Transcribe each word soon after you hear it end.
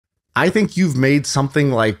I think you've made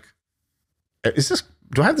something like, do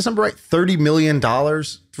I have this number right? $30 million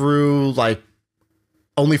through like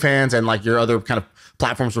OnlyFans and like your other kind of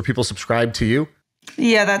platforms where people subscribe to you?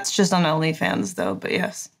 Yeah, that's just on OnlyFans though, but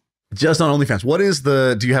yes. Just on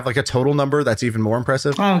OnlyFans. Do you have like a total number that's even more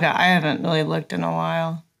impressive? Oh God, I haven't really looked in a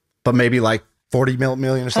while. But maybe like 40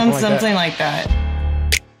 million or something like that? Something like that.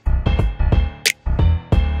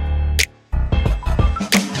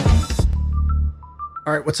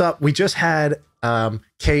 All right, what's up? We just had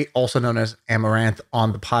Kate, also known as Amouranth,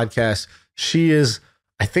 on the podcast. She is,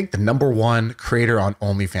 I think, the #1 creator on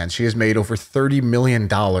OnlyFans. She has made over $30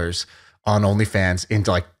 million on OnlyFans in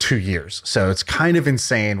like 2 years. So it's kind of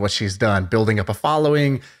insane what she's done, building up a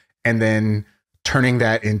following and then turning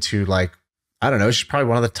that into like, I don't know, she's probably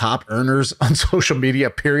one of the top earners on social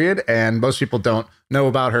media, period. And most people don't know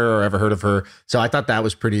about her or ever heard of her. So I thought that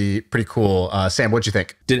was pretty cool. Sam, what'd you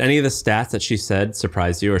think? Did any of the stats that she said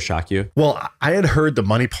surprise you or shock you? Well, I had heard the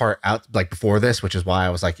money part out like before this, which is why I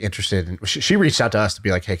was like interested in, she reached out to us to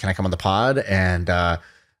be like, hey, can I come on the pod? And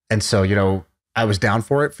so, you know, I was down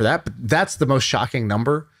for it for that, but that's the most shocking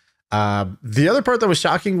number. The other part that was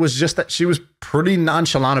shocking was just that she was pretty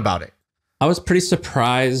nonchalant about it. I was pretty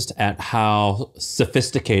surprised at how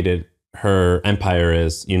sophisticated her empire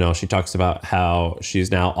is. You know, she talks about how she's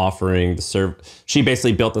now offering she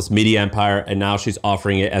basically built this media empire and now she's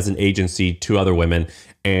offering it as an agency to other women.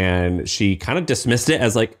 And she kind of dismissed it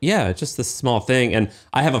as like, yeah, just this small thing. And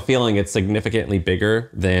I have a feeling it's significantly bigger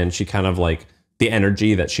than she kind of like the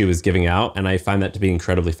energy that she was giving out. And I find that to be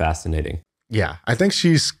incredibly fascinating. Yeah, I think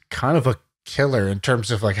she's kind of a killer in terms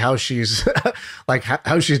of like how she's like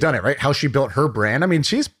how she's done it, right? How she built her brand. I mean,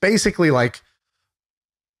 she's basically like,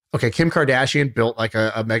 okay, Kim Kardashian built like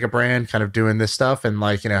a mega brand kind of doing this stuff and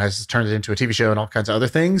like, you know, has turned it into a TV show and all kinds of other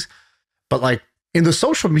things. But like in the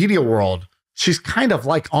social media world, she's kind of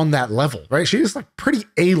like on that level, right? She's like pretty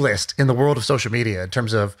A-list in the world of social media in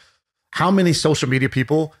terms of how many social media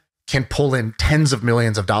people can pull in tens of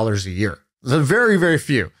millions of dollars a year. There's very, very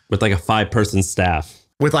few. With like a 5-person staff.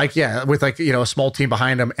 With like, you know, a small team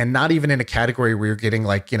behind them and not even in a category where you're getting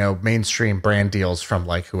like, you know, mainstream brand deals from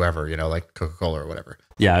like whoever, you know, like Coca-Cola or whatever.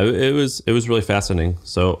 Yeah, it was really fascinating.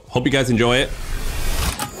 So hope you guys enjoy it.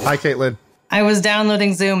 Hi, Caitlin. I was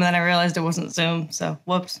downloading Zoom and then I realized it wasn't Zoom. So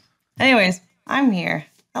whoops. Anyways, I'm here.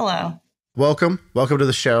 Hello. Welcome to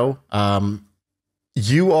the show.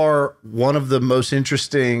 You are one of the most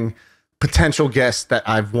interesting potential guests that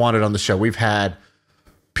I've wanted on the show. We've had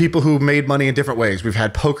people who made money in different ways. We've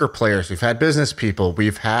had poker players, we've had business people,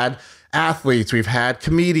 we've had athletes, we've had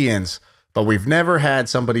comedians, but we've never had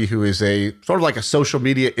somebody who is a sort of like a social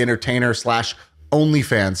media entertainer /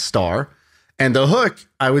 OnlyFans star. And the hook,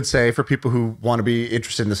 I would say, for people who want to be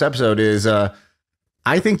interested in this episode is,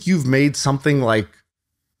 I think you've made something like,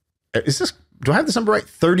 do I have this number right?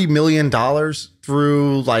 $30 million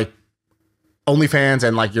through like OnlyFans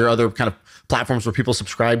and like your other kind of platforms where people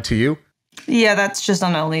subscribe to you? Yeah, that's just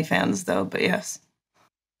on OnlyFans though, but yes.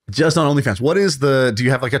 Just on OnlyFans. Do you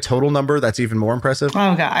have like a total number that's even more impressive?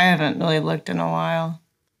 Oh God, I haven't really looked in a while.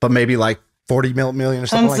 But maybe like 40 million or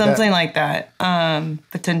something like that? Something like that.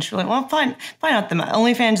 Potentially. Well, find out the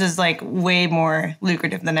OnlyFans is like way more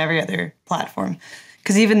lucrative than every other platform.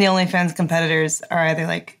 Because even the OnlyFans competitors are either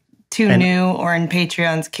like too new or in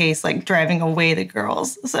Patreon's case, like driving away the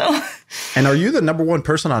girls. So. And are you the #1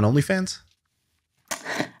 person on OnlyFans?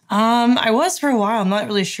 I was for a while. I'm not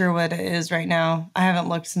really sure what it is right now. I haven't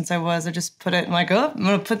looked since I was. I just put it and like, oh, I'm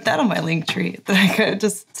going to put that on my link tree. That I could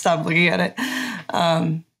just stop looking at it.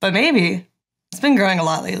 But maybe. It's been growing a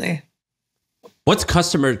lot lately. What's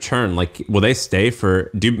customer churn? Like, will they stay do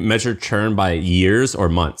you measure churn by years or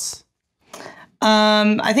months?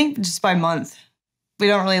 I think just by month. We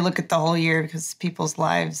don't really look at the whole year because people's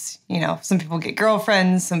lives, you know, some people get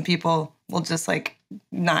girlfriends, some people will just like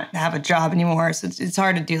not have a job anymore. So it's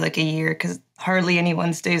hard to do like a year because hardly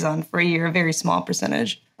anyone stays on for a year, a very small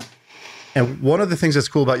percentage. And one of the things that's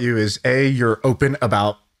cool about you is you're open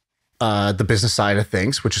about the business side of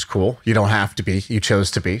things, which is cool. You don't have to be, you chose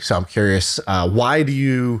to be. So I'm curious, why did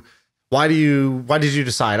you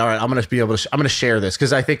decide, all right, I'm going to share this?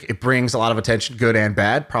 Because I think it brings a lot of attention, good and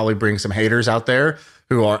bad, probably brings some haters out there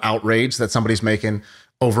who are outraged that somebody's making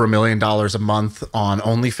over $1 million a month on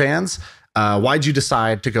OnlyFans. Why'd you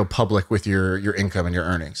decide to go public with your income and your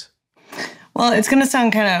earnings? Well, it's going to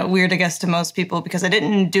sound kind of weird, I guess, to most people because I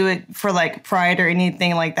didn't do it for like pride or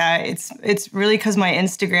anything like that. It's really because my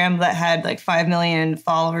Instagram that had like 5 million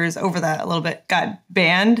followers over that a little bit got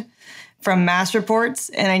banned from mass reports.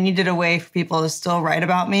 And I needed a way for people to still write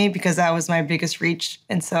about me because that was my biggest reach.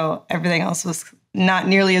 And so everything else was not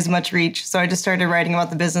nearly as much reach. So I just started writing about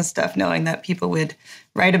the business stuff, knowing that people would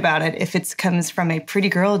write about it. If it comes from a pretty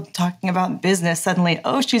girl talking about business, suddenly,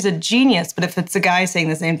 oh, she's a genius. But if it's a guy saying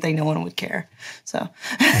the same thing, no one would care. So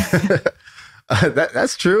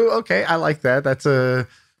that's true. Okay, I like that. That's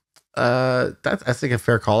I think a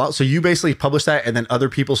fair call out. So you basically published that, and then other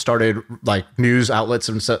people started, like news outlets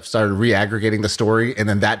and stuff started re-aggregating the story, and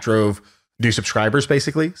then that drove new subscribers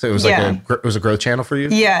basically. So it was it was a growth channel for you.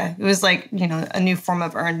 Yeah, it was like, a new form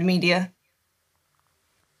of earned media.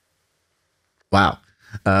 Wow.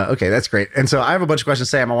 Okay, that's great. And so I have a bunch of questions,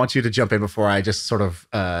 Sam. I want you to jump in before I just sort of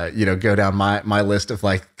go down my list of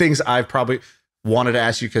like things I've probably wanted to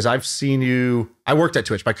ask you, because I've seen you. I worked at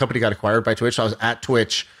Twitch. My company got acquired by Twitch. So I was at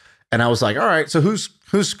Twitch, and I was like, all right, so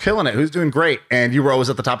who's killing it? Who's doing great? And you were always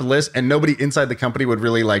at the top of the list, and nobody inside the company would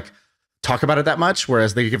really like talk about it that much.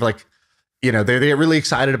 Whereas they give like, they get really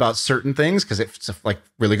excited about certain things because it's like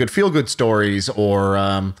really good feel-good stories,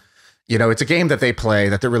 or it's a game that they play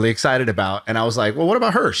that they're really excited about. And I was like, well, what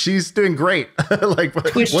about her? She's doing great. Like,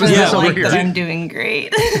 Twitch what is this over here? That I'm doing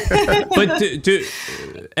great. But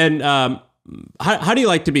how do you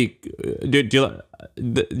like to be?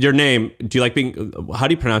 Your name? Do you like being? How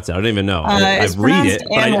do you pronounce it? I don't even know. I read it,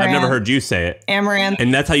 but I've never heard you say it. Amouranth.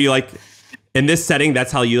 And that's how you like. In this setting,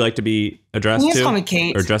 that's how you like to be addressed to? You just call me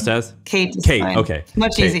Kate. Or addressed as? Kate. Kate, fine. okay.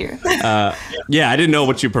 Much Kate. easier. Yeah, I didn't know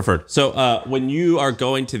what you preferred. So when you are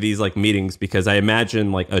going to these like meetings, because I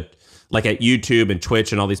imagine like at YouTube and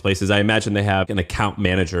Twitch and all these places, I imagine they have an account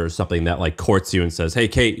manager or something that like courts you and says, hey,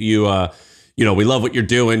 Kate, we love what you're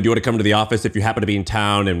doing. Do you want to come to the office if you happen to be in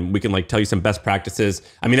town, and we can like tell you some best practices?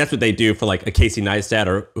 I mean, that's what they do for like a Casey Neistat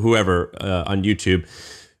or whoever on YouTube.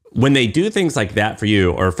 When they do things like that for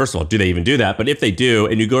you, or first of all, do they even do that? But if they do,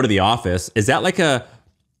 and you go to the office, is that like are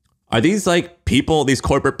these like people, these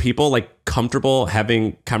corporate people, like comfortable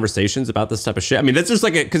having conversations about this type of shit? I mean, that's just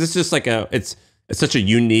like because it's just like it's such a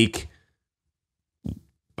unique,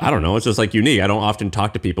 I don't know, it's just like unique. I don't often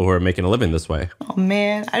talk to people who are making a living this way. Oh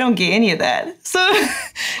man, I don't get any of that. So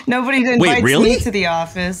nobody invites me to the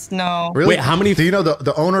office. No. Really? Wait, how many? Do you know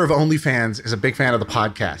the owner of OnlyFans is a big fan of the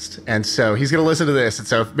podcast, and so he's going to listen to this, and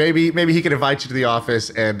so maybe he can invite you to the office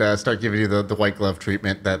and start giving you the white glove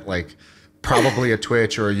treatment that like probably a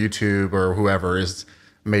Twitch or a YouTube or whoever is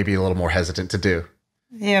maybe a little more hesitant to do.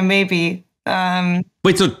 Yeah, maybe.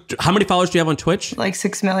 Wait, so how many followers do you have on Twitch? Like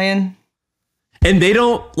 6 million. And they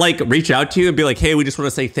don't like reach out to you and be like, hey, we just want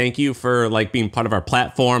to say thank you for like being part of our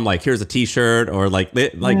platform. Like, here's a t-shirt, or like you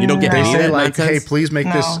don't get any of that like, nonsense? hey, please make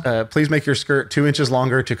please make your skirt 2 inches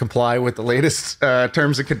longer to comply with the latest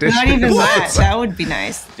terms and conditions. Not even that. That would be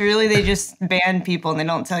nice. Really, they just ban people and they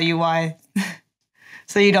don't tell you why.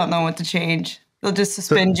 So you don't know what to change. They'll just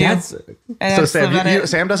suspend you. So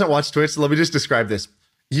Sam doesn't watch Twitch. So let me just describe this.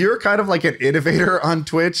 You're kind of like an innovator on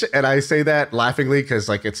Twitch, and I say that laughingly because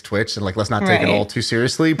like it's Twitch, and like let's not take it all too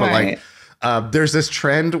seriously. But like, there's this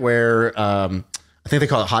trend where I think they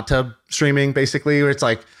call it hot tub streaming, basically, where it's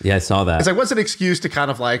like, yeah, I saw that. It's like, what's an excuse to kind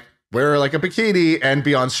of like wear like a bikini and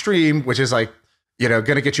be on stream, which is like, going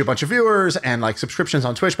to get you a bunch of viewers and like subscriptions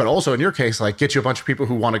on Twitch, but also in your case, like get you a bunch of people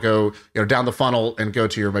who want to go, down the funnel and go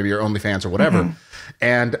to maybe your OnlyFans or whatever. Mm-hmm.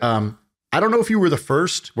 And I don't know if you were the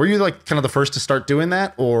first. Were you like kind of the first to start doing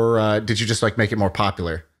that, or did you just like make it more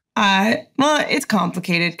popular? Well, it's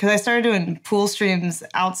complicated because I started doing pool streams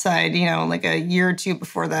outside, like a year or two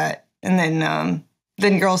before that, and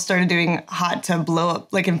then girls started doing hot tub blow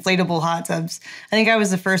up, like inflatable hot tubs. I think I was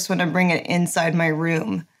the first one to bring it inside my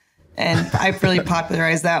room, and I really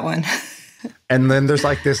popularized that one. And then there's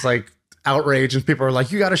like this like outrage, and people are like,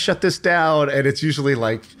 "You got to shut this down," and it's usually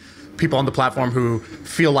like people on the platform who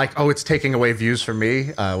feel like, oh, it's taking away views from me,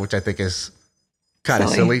 which I think is kind of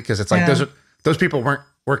silly because it's like those people weren't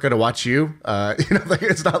going to watch you. Like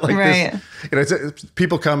it's not like this.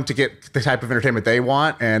 People come to get the type of entertainment they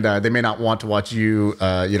want, and they may not want to watch you,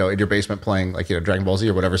 in your basement playing like Dragon Ball Z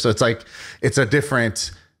or whatever. So it's like it's a different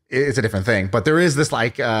thing. But there is this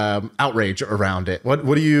like outrage around it. What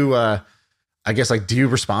do you? I guess like do you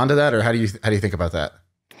respond to that, or how do you think about that?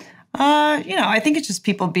 I think it's just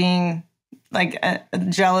people being like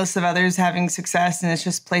jealous of others having success, and it's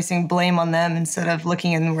just placing blame on them instead of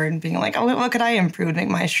looking inward and being like, oh, what could I improve to make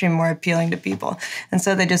my stream more appealing to people? And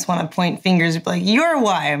so they just want to point fingers and be like, you're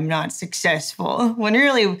why I'm not successful. When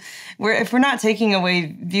really, if we're not taking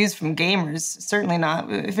away views from gamers, certainly not.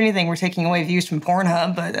 If anything, we're taking away views from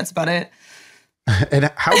Pornhub, but that's about it. And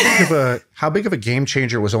how big of a game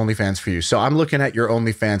changer was OnlyFans for you? So I'm looking at your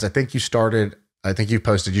OnlyFans. I think you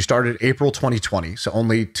posted, you started April 2020, so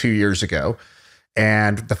only 2 years ago.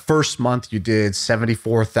 And the first month you did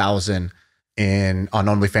 74,000 on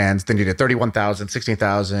OnlyFans. Then you did 31,000,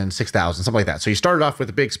 16,000, 6,000, something like that. So you started off with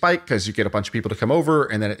a big spike because you get a bunch of people to come over,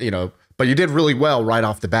 and then, you know, but you did really well right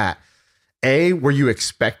off the bat. A, were you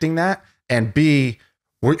expecting that? And B,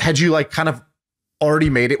 had you like kind of already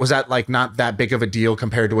made it? Was that like not that big of a deal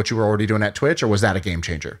compared to what you were already doing at Twitch, or was that a game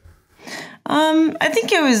changer? I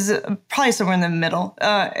think it was probably somewhere in the middle.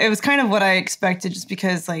 It was kind of what I expected, just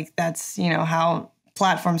because like that's, you know, how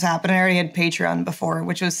platforms happen. I already had Patreon before,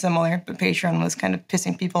 which was similar, but Patreon was kind of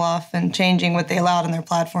pissing people off and changing what they allowed on their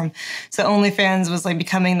platform. So OnlyFans was like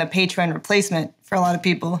becoming the Patreon replacement for a lot of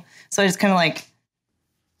people. So I just kind of like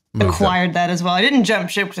acquired that as well. I didn't jump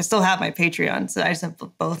ship because I still have my Patreon, so I just have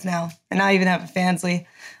both now, and now I even have a Fansly.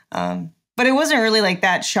 But it wasn't really like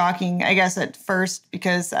that shocking, I guess, at first,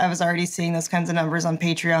 because I was already seeing those kinds of numbers on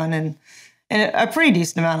Patreon and a pretty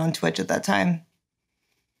decent amount on Twitch at that time.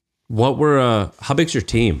 How big's your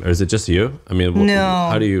team? Or is it just you? I mean, no.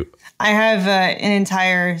 How do you? I have an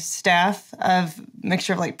entire staff of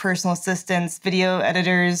mixture of like personal assistants, video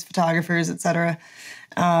editors, photographers, etc.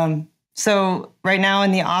 So right now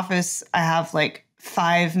in the office, I have like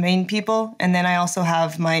 5 main people. And then I also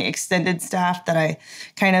have my extended staff that I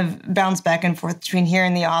kind of bounce back and forth between here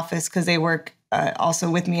and the office, because they work also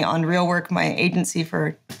with me on Real Work, my agency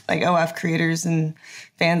for like OF creators and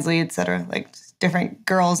Fansly, etc. Like different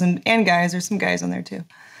girls and guys. There's some guys on there too.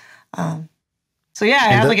 So yeah,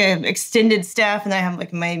 I have like an extended staff, and I have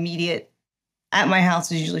like my immediate, at my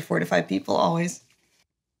house is usually 4 to 5 people always.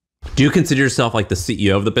 Do you consider yourself like the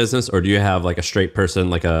CEO of the business, or do you have like a straight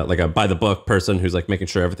person, like a by the book person who's like making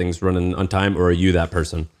sure everything's running on time, or are you that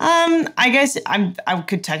person? I guess I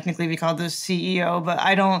could technically be called the CEO, but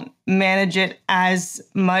I don't manage it as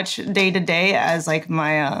much day to day as like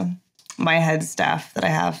my my head staff that I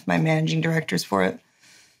have, my managing directors for it.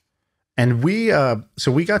 And we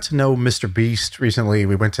got to know Mr. Beast recently.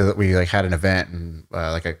 We like had an event and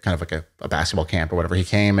like a kind of like a basketball camp or whatever. He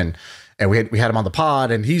came and we had him on the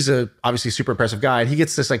pod, and he's a obviously super impressive guy, and he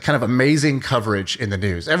gets this like kind of amazing coverage in the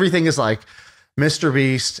news. Everything is like Mr.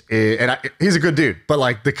 Beast, he's a good dude, but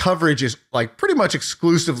like the coverage is like pretty much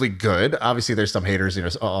exclusively good. Obviously, there's some haters, you know,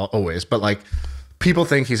 always, but like people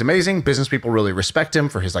think he's amazing. Business people really respect him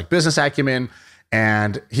for his like business acumen,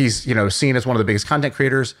 and he's, you know, seen as one of the biggest content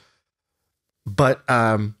creators. But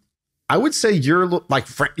I would say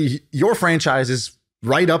your franchise is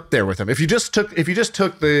right up there with him. If you just took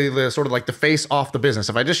the sort of like the face off the business,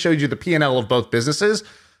 if I just showed you the P&L of both businesses,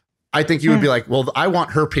 I think you would be like, well, I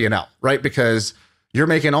want her P&L, right? Because you're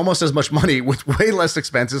making almost as much money with way less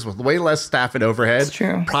expenses, with way less staff and overhead. That's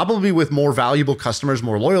true. Probably with more valuable customers,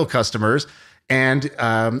 more loyal customers, and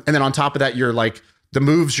then on top of that, you're like the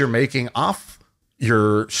moves you're making off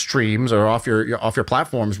your streams or off your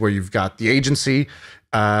platforms, where you've got the agency,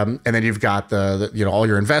 and then you've got the you know, all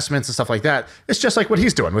your investments and stuff like that. It's just like what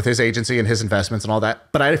he's doing with his agency and his investments and all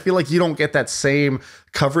that. But I feel like you don't get that same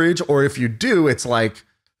coverage, or if you do, it's like,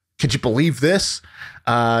 could you believe this?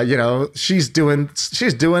 You know, she's doing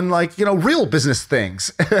like, you know, real business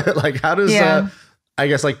things. Like, how does I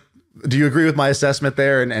guess, like, do you agree with my assessment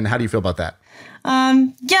there, and how do you feel about that?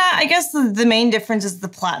 Yeah, I guess the main difference is the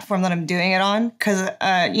platform that I'm doing it on, because,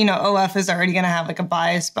 you know, OF is already going to have like a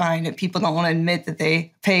bias behind it. People don't want to admit that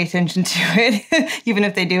they pay attention to it, even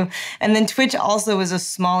if they do. And then Twitch also is a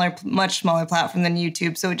much smaller platform than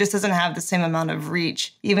YouTube. So it just doesn't have the same amount of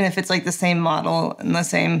reach, even if it's like the same model and the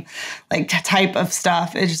same like type of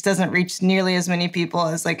stuff. It just doesn't reach nearly as many people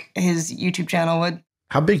as like his YouTube channel would.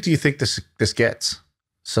 How big do you think this gets?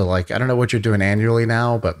 So like, I don't know what you're doing annually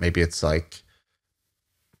now, but maybe it's like,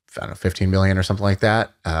 I don't know, 15 million or something like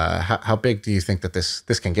that. How big do you think that this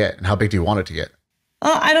can get, and how big do you want it to get?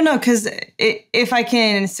 I don't know, because if I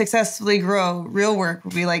can successfully grow, Real Work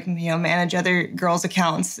would be like, you know, manage other girls'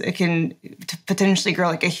 accounts. It can potentially grow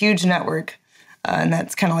like a huge network, and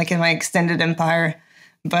that's kind of like in my extended empire.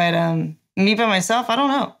 But me by myself, I don't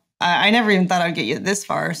know. I never even thought I'd get this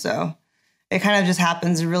far, so it kind of just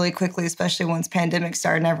happens really quickly, especially once pandemic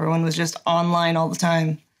started and everyone was just online all the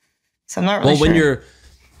time. So I'm not really sure.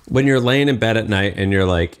 When you're laying in bed at night and you're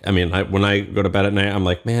like, I mean, when I go to bed at night, I'm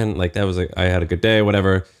like, man, like I had a good day,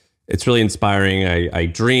 whatever. It's really inspiring. I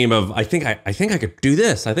dream of, I think I could do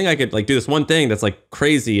this. I think I could like do this one thing that's like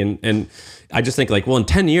crazy. And I just think like, well, in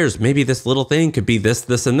 10 years, maybe this little thing could be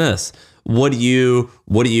this, and this. What do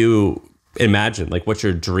you imagine? Like, what's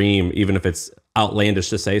your dream? Even if it's outlandish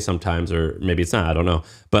to say sometimes, or maybe it's not, I don't know.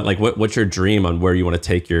 But like, what's your dream on where you want to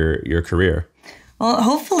take your career? Well,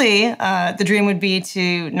 hopefully the dream would be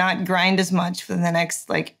to not grind as much for the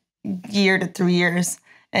next like year to 3 years,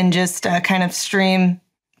 and just kind of stream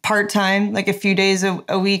part-time, like a few days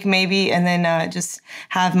a week maybe, and then just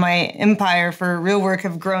have my empire for real work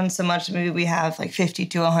have grown so much. Maybe we have like 50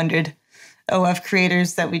 to 100 OF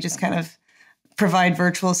creators that we just kind of provide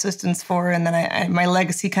virtual assistants for. And then my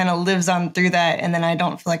legacy kind of lives on through that. And then I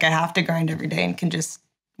don't feel like I have to grind every day and can just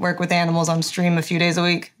work with animals on stream a few days a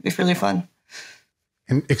week. It's really fun.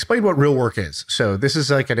 And explain what Real Work is. So this is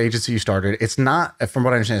like an agency you started. It's not, from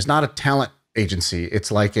what I understand, it's not a talent agency.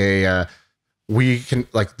 It's like we can,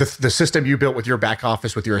 like the system you built with your back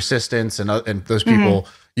office, with your assistants and those people,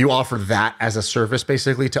 you offer that as a service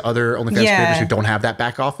basically to other OnlyFans creators who don't have that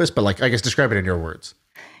back office. But like, I guess describe it in your words.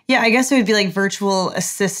 Yeah, I guess it would be like virtual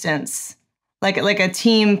assistants, like a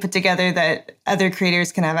team put together that other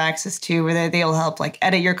creators can have access to, where they'll help like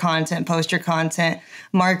edit your content, post your content,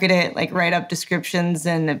 market it, like write up descriptions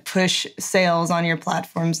and push sales on your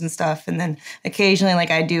platforms and stuff. And then occasionally,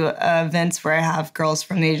 like I do events where I have girls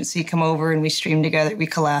from the agency come over and we stream together, we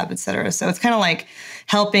collab, etc. So it's kind of like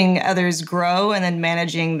helping others grow and then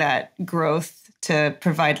managing that growth to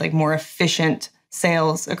provide like more efficient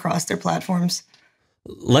sales across their platforms.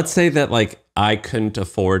 Let's say that like I couldn't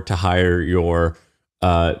afford to hire your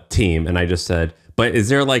team, and I just said, but is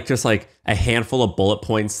there like just like a handful of bullet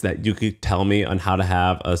points that you could tell me on how to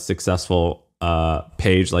have a successful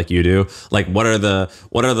page like you do? Like what are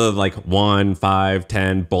the like 1, 5,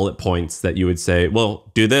 10 bullet points that you would say, well,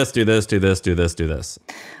 do this, do this, do this, do this, do this?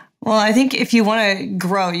 Well, I think if you want to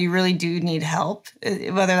grow, you really do need help,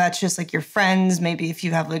 whether that's just like your friends, maybe if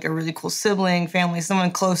you have like a really cool sibling, family,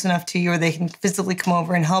 someone close enough to you where they can physically come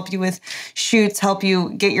over and help you with shoots, help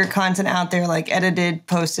you get your content out there, like edited,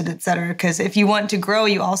 posted, etc. Because if you want to grow,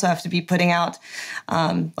 you also have to be putting out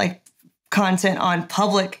like content on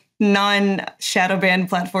public, non-shadow banned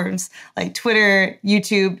platforms like Twitter,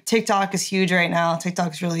 YouTube. TikTok is huge right now.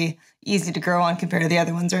 TikTok is really easy to grow on compared to the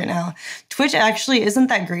other ones right now. Twitch actually isn't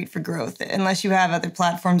that great for growth unless you have other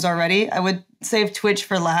platforms already. I would save Twitch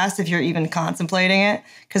for last if you're even contemplating it,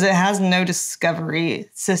 because it has no discovery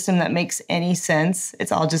system that makes any sense.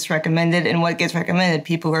 It's all just recommended, and what gets recommended,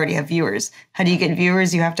 people who already have viewers. How do you get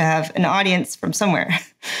viewers? You have to have an audience from somewhere.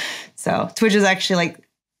 So Twitch is actually like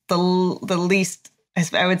the least,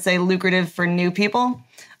 I would say, lucrative for new people.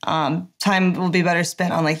 Time will be better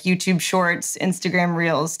spent on like YouTube Shorts, Instagram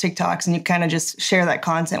Reels, TikToks, and you kind of just share that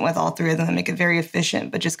content with all three of them and make it very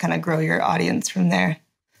efficient, but just kind of grow your audience from there,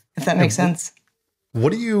 if that makes sense.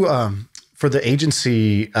 What do you, for the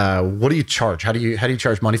agency, what do you charge? How do you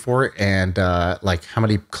charge money for it? And like, how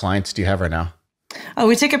many clients do you have right now? Oh,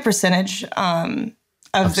 we take a percentage of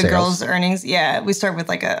the sales? girls' earnings. Yeah, we start with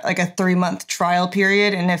like a 3-month trial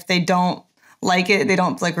period, and if they don't like it, they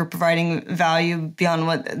don't like we're providing value beyond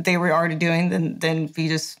what they were already doing, then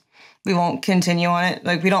we won't continue on it.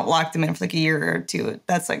 Like we don't lock them in for like a year or two.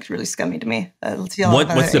 That's like really scummy to me. What's the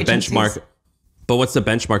benchmark? But what's the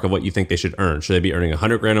benchmark of what you think they should earn? Should they be earning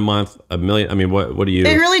 $100,000 a month, $1 million? I mean, what do you?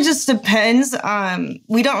 It really just depends.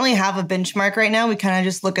 We don't really have a benchmark right now. We kind of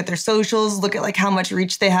just look at their socials, look at like how much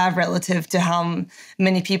reach they have relative to how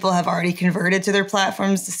many people have already converted to their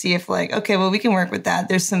platforms to see if like, okay, well, we can work with that.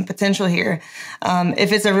 There's some potential here.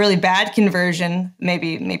 If it's a really bad conversion,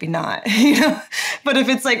 maybe not, you know, but if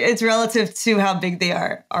it's like, it's relative to how big they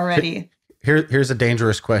are already. Here's a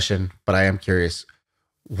dangerous question, but I am curious.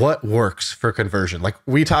 What works for conversion? Like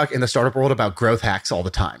we talk in the startup world about growth hacks all the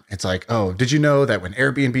time. It's like, oh, did you know that when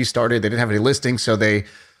Airbnb started, they didn't have any listings. So they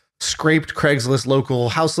scraped Craigslist local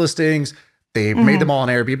house listings. They made them all on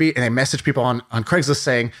Airbnb, and they messaged people on Craigslist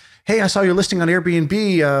saying, hey, I saw your listing on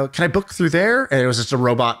Airbnb. Can I book through there? And it was just a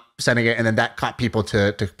robot sending it. And then that caught people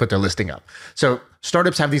to put their listing up. So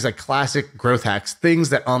startups have these like classic growth hacks,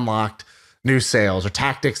 things that unlocked new sales or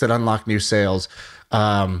tactics that unlock new sales.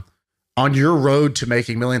 On your road to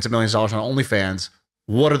making millions and millions of dollars on OnlyFans,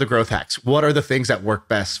 what are the growth hacks? What are the things that work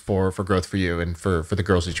best for growth for you and for the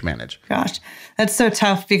girls that you manage? Gosh, that's so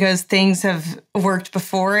tough because things have worked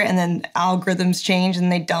before and then algorithms change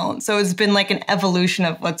and they don't. So it's been like an evolution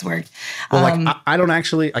of what's worked. Well, like I don't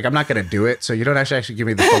actually, like I'm not going to do it. So you don't actually give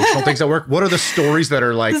me the functional things that work. What are the stories that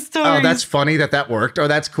are like, oh, that's funny that worked, or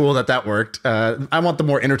that's cool that worked. I want the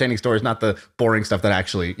more entertaining stories, not the boring stuff that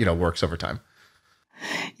actually, works over time.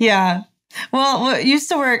 Yeah. Well, what used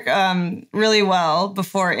to work really well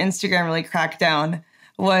before Instagram really cracked down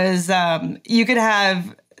was you could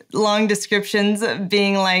have long descriptions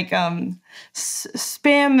being like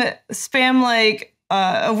spam like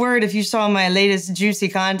a word. If you saw my latest juicy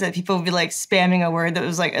content, people would be like spamming a word that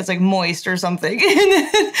was like, it's like moist or something.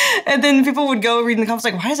 And then people would go read in the comments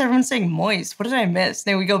like, why is everyone saying moist? What did I miss?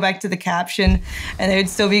 And they would go back to the caption and they would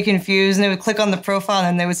still be confused, and they would click on the profile and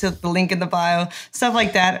then they would see the link in the bio, stuff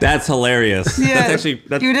like that. That's hilarious. Yeah. That's actually,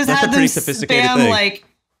 you just that's have a pretty them sophisticated spam thing. like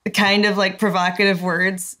kind of like provocative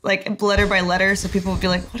words, like letter by letter, so people would be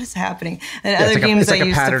like, what is happening? And other games it's like I a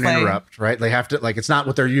used to pattern play. interrupt, right? They have to, like, it's not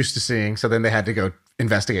what they're used to seeing, so then they had to go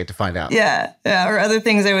investigate to find out. Yeah. Or other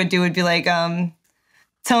things I would do would be like,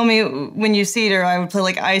 tell me when you see it, or I would play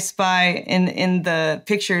like I Spy in the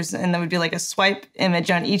pictures, and there would be like a swipe image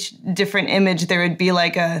on each different image. There would be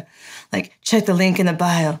like check the link in the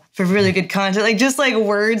bio for really good content, like just like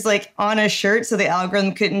words like on a shirt, so the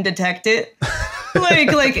algorithm couldn't detect it.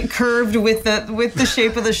 like curved with the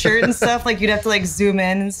shape of the shirt and stuff. Like you'd have to like zoom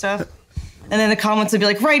in and stuff. And then the comments would be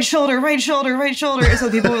like right shoulder, right shoulder, right shoulder.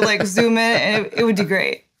 So people would like zoom in, and it would be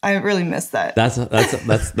great. I really miss that. That's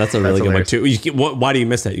a really good one too. Why do you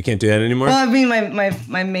miss that? You can't do that anymore? Well, I mean,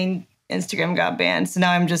 my main Instagram got banned, so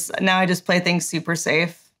now I just play things super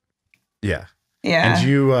safe. Yeah. Yeah.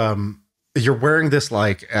 And you're wearing this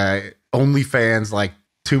like OnlyFans like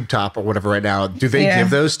tube top or whatever right now. Do they give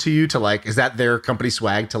those to you to like? Is that their company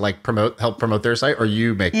swag to like help promote their site, or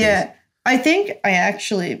you make? Yeah, these? I think I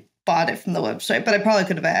actually bought it from the website, but I probably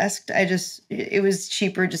could have asked. It was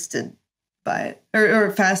cheaper just to buy it,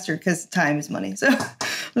 or faster, because time is money. So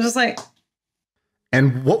I'm just like.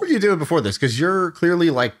 And what were you doing before this? Because you're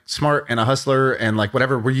clearly like smart and a hustler and like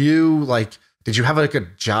whatever. Were you like? Did you have like a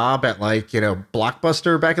job at like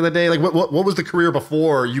Blockbuster back in the day? Like what was the career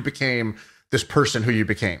before you became this person who you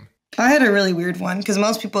became? I had a really weird one, because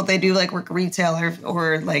most people, they do like work retail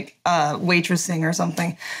or like waitressing or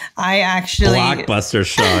something. I actually Blockbuster,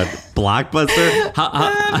 Sean. Blockbuster.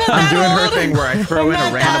 I'm doing her thing where I throw in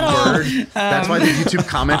a random word. That's why the YouTube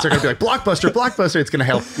comments are gonna be like Blockbuster, Blockbuster. It's gonna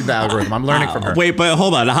help the algorithm. I'm learning from her. Wait, but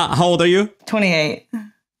hold on. How old are you? 28.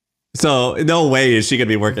 So no way is she gonna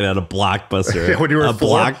be working at a Blockbuster. When you were a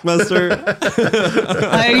 4? Blockbuster.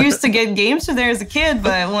 I used to get games from there as a kid,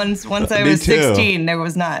 but once I was 16, there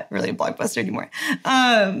was not really a Blockbuster anymore.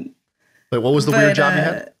 Wait, what was the weird job you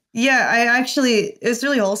had? Yeah, it was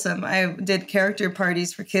really wholesome. I did character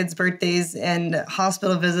parties for kids' birthdays and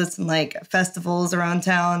hospital visits and like festivals around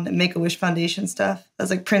town, and Make-A-Wish Foundation stuff. I was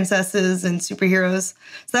like princesses and superheroes.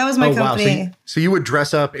 So that was my company. Wow. So you would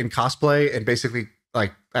dress up in cosplay and basically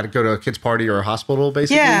like I'd go to a kid's party or a hospital,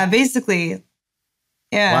 basically? Yeah, basically.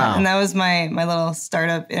 Yeah, wow. And that was my little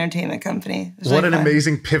startup entertainment company. What an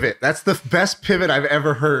amazing pivot. That's the best pivot I've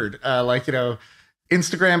ever heard.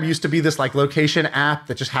 Instagram used to be this like location app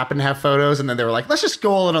that just happened to have photos, and then they were like, let's just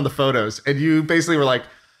go all in on the photos. And you basically were like,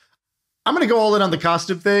 I'm going to go all in on the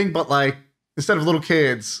costume thing, but like instead of little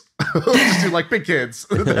kids, we'll just do like big kids.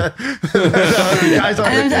 I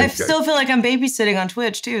still feel like I'm babysitting on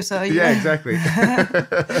Twitch too. So yeah, exactly.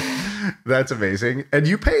 That's amazing. And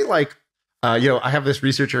you pay like, I have this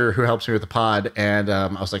researcher who helps me with the pod, and I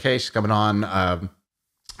was like, hey, she's coming on.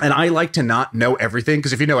 And I like to not know everything,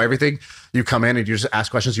 because if you know everything, you come in and you just ask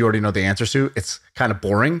questions you already know the answers to. It's kind of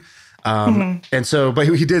boring. And so, but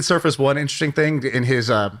he did surface one interesting thing in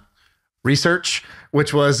his research,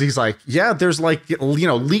 which was he's like, yeah, there's like,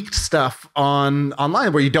 leaked stuff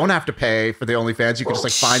online where you don't have to pay for the OnlyFans. You can just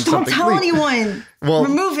like find something. Don't tell anyone. Well,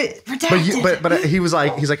 remove it. Protect it. But he's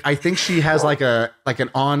like, I think she has like an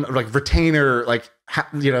retainer,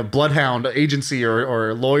 bloodhound agency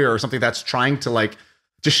or lawyer or something that's trying to like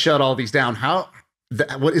just shut all these down.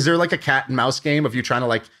 What is there like a cat and mouse game of you trying to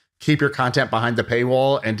like keep your content behind the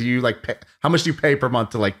paywall? And do you like pay, how much do you pay per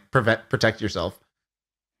month to like protect yourself?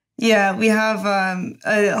 Yeah, we have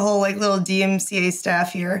a whole like little DMCA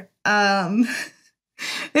staff here.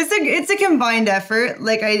 It's a combined effort.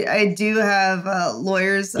 Like I do have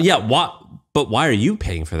lawyers. Yeah, but why are you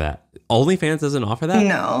paying for that? OnlyFans doesn't offer that?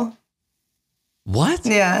 No. What?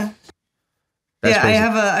 Yeah. That's crazy.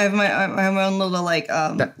 I have my own little like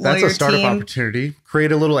that's lawyer a startup team. Opportunity.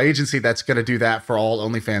 Create a little agency that's going to do that for all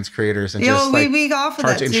OnlyFans creators, and we offer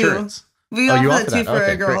that too. Insurance. We offer that too for our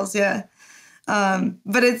great. girls. Yeah.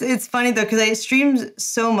 But it's funny though, because I stream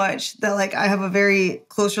so much that like I have a very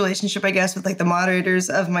close relationship, I guess, with like the moderators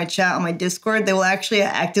of my chat on my Discord. They will actually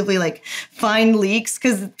actively like find leaks,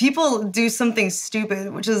 because people do something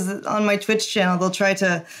stupid, which is on my Twitch channel. They'll try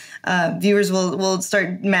to viewers will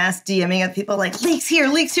start mass DMing at people like leaks here,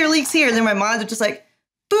 leaks here, leaks here. And then my mods are just like,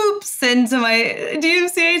 boop, send to my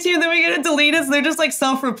DMCA team. Then we get it deleted. So they're just like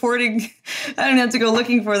self-reporting. I don't have to go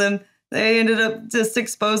looking for them. They ended up just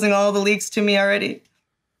exposing all the leaks to me already.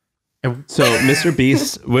 So, Mr.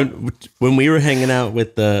 Beast, when we were hanging out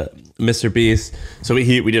with the Mr. Beast. So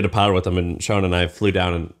we did a pod with him, and Sean and I flew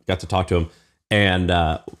down and got to talk to him. And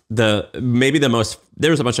there was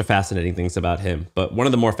a bunch of fascinating things about him, but one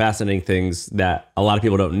of the more fascinating things that a lot of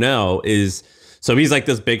people don't know is, so he's like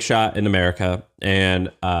this big shot in America and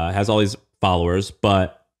has all these followers,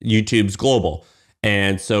 but YouTube's global.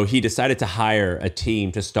 And so he decided to hire a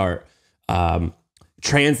team to start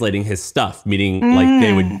translating his stuff, meaning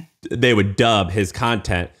like they would dub his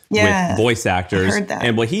content with voice actors.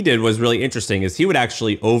 And what he did was really interesting is he would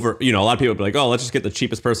actually a lot of people would be like, oh, let's just get the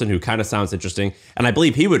cheapest person who kind of sounds interesting. And I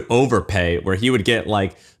believe he would overpay, where he would get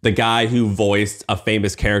like the guy who voiced a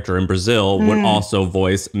famous character in Brazil would also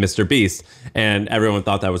voice Mr. Beast. And everyone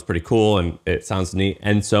thought that was pretty cool and it sounds neat.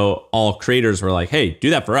 And so all creators were like, hey, do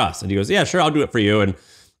that for us. And he goes, yeah, sure, I'll do it for you. And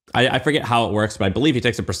I forget how it works, but I believe he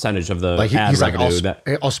takes a percentage of the ad revenue.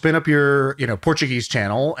 I'll spin up your Portuguese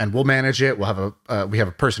channel and we'll manage it. We'll have we have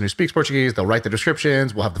a person who speaks Portuguese. They'll write the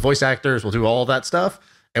descriptions. We'll have the voice actors. We'll do all of that stuff.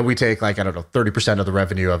 And we take 30% of the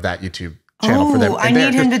revenue of that YouTube channel for them. I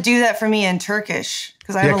need him to do that for me in Turkish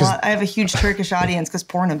because I have a huge Turkish audience because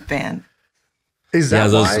Pornhub banned. Is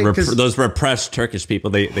that those repressed Turkish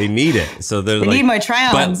people? They need it, so they need my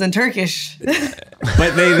try-ons in Turkish.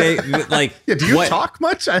 But they like. Yeah, do you talk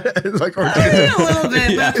much? A little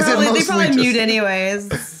bit, but they probably mute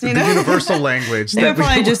anyways. You know, the universal language. They would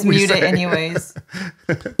probably just mute it anyways.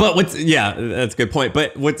 But that's a good point.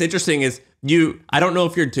 But what's interesting is I don't know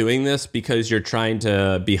if you're doing this because you're trying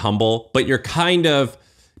to be humble, but you're kind of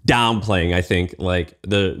downplaying, I think, like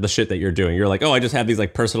the shit that you're doing. You're like, oh, I just have these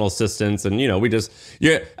like personal assistants, and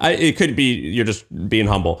it could be you're just being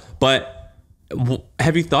humble. But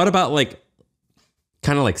have you thought about like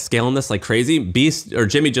kind of like scaling this like crazy? Beast or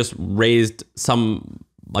Jimmy just raised some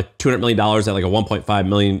like $200 million at like a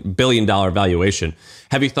 $1.5 billion valuation.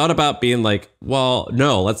 Have you thought about being like, well,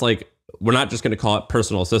 no, we're not just going to call it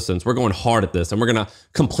personal assistance. We're going hard at this, and we're going to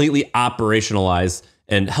completely operationalize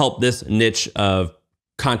and help this niche of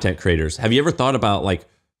content creators. Have you ever thought about like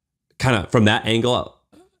kind of from that angle,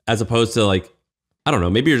 as opposed to like, I don't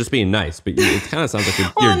know, maybe you're just being nice, but it kind of sounds like you're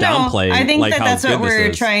downplaying. I think like that's what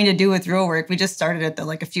we're trying to do with Real Work. We just started it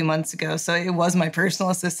like a few months ago. So it was my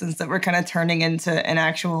personal assistants that we're kind of turning into an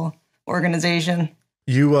actual organization.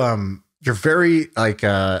 You're very like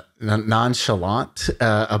nonchalant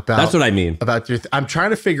about. That's what I mean. About I'm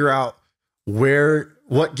trying to figure out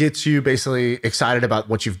what gets you basically excited about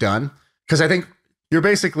what you've done. Because I think you're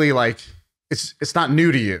basically like, it's not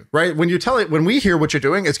new to you, right? When we hear what you're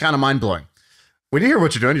doing, it's kind of mind blowing. When you hear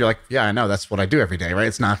what you're doing, you're like, yeah, I know, that's what I do every day, right?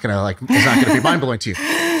 It's not gonna be mind blowing to you.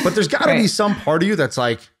 But there's got to be some part of you that's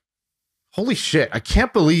like, holy shit, I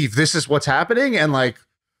can't believe this is what's happening, and like,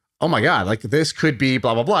 oh my god, like this could be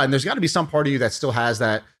blah blah blah. And there's got to be some part of you that still has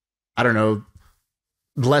that, I don't know,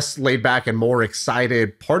 less laid back and more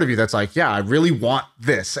excited part of you that's like, yeah, I really want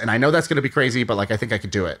this, and I know that's going to be crazy, but like I think I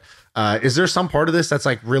could do it. Is there some part of this that's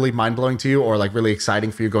like really mind blowing to you, or like really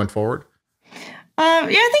exciting for you going forward? Yeah,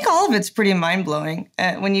 I think all of it's pretty mind blowing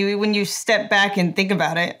when you step back and think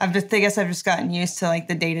about it. I guess I've just gotten used to like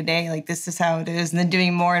the day to day, like this is how it is, and then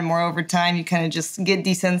doing more and more over time, you kind of just get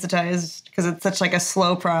desensitized because it's such like a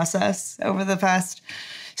slow process over the past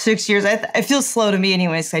 6 years. It feels slow to me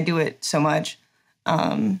anyways, because I do it so much.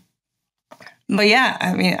 But yeah,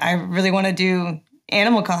 I mean, I really want to do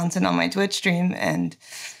animal content on my Twitch stream, and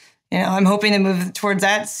I'm hoping to move towards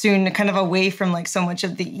that soon, kind of away from like so much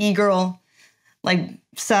of the e-girl like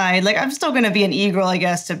side. Like I'm still going to be an e-girl, I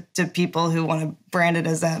guess, to people who want to brand it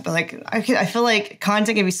as that. But like I feel like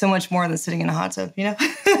content can be so much more than sitting in a hot tub,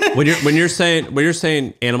 when you're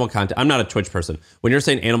saying animal content, I'm not a Twitch person. When you're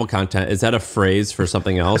saying animal content, is that a phrase for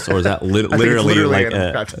something else, or is that literally like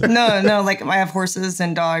No, like I have horses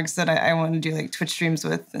and dogs that I want to do like Twitch streams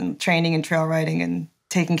with, and training and trail riding and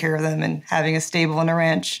taking care of them and having a stable and a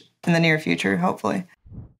ranch in the near future, hopefully.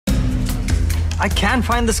 I can't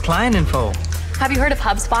find this client info. Have you heard of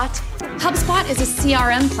HubSpot? HubSpot is a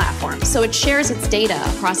CRM platform, so it shares its data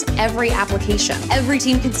across every application. Every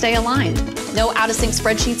team can stay aligned. No out-of-sync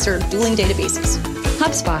spreadsheets or dueling databases.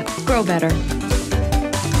 HubSpot. Grow better.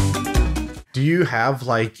 Do you have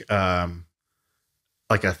like a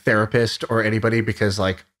therapist or anybody? Because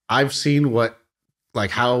like I've seen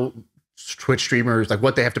how Twitch streamers, like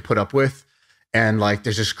what they have to put up with. And like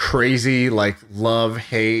there's this crazy like love,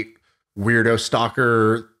 hate, weirdo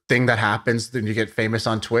stalker thing that happens. Then you get famous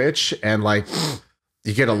on Twitch, and like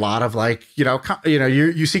you get a lot of like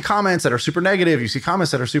you see comments that are super negative, you see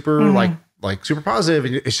comments that are super like super positive,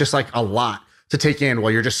 and it's just like a lot to take in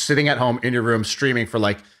while you're just sitting at home in your room streaming for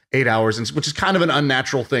like 8 hours, and which is kind of an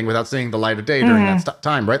unnatural thing without seeing the light of day during that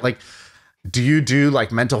time, right? Like, do you do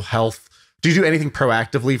like mental health Do you do anything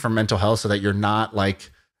proactively for mental health so that you're not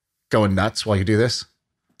like going nuts while you do this?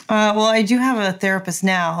 Well, I do have a therapist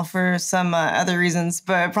now for some other reasons,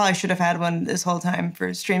 but I probably should have had one this whole time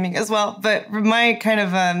for streaming as well. But my kind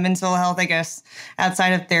of mental health, I guess, outside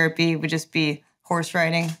of therapy would just be horse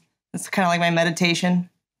riding. It's kind of like my meditation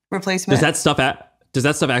replacement. Does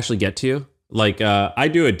that stuff actually get to you? Like, I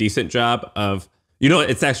do a decent job of,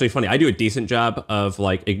 it's actually funny. I do a decent job of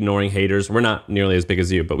like ignoring haters. We're not nearly as big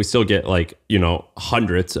as you, but we still get like,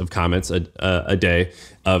 hundreds of comments a day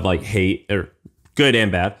of like hate, or good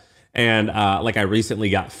and bad. And like I recently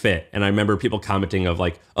got fit, and I remember people commenting of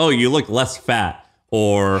like, oh, you look less fat,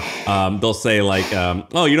 or they'll say like,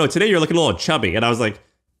 oh, today you're looking a little chubby. And I was like,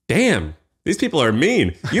 damn, these people are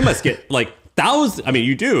mean. You must get like thousands. I mean,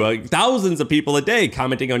 you do thousands of people a day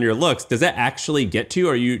commenting on your looks. Does that actually get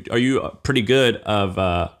to you? Are you pretty good of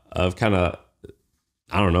kind of,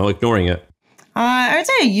 I don't know, ignoring it? I would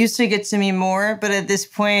say it used to get to me more, but at this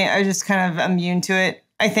point, I just kind of immune to it,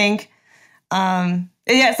 I think.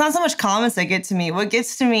 Yeah, it's not so much comments that get to me. What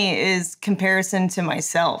gets to me is comparison to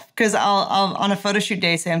myself. Because I'll on a photo shoot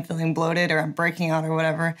day say I'm feeling bloated or I'm breaking out or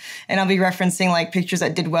whatever, and I'll be referencing like pictures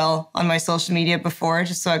that did well on my social media before,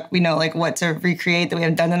 just so like, we know like what to recreate that we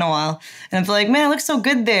haven't done in a while. And I'm like, man, I look so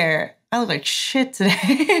good there. I look like shit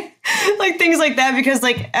today. Like things like that, because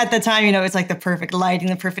like at the time, it's like the perfect lighting,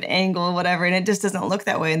 the perfect angle, whatever, and it just doesn't look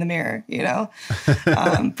that way in the mirror,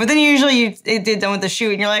 But then usually it did done with the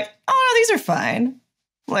shoot, and you're like, oh no, these are fine.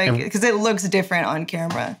 Like, because it looks different on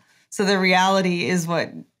camera. So the reality is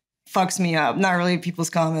what fucks me up, not really people's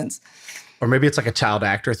comments. Or maybe it's like a child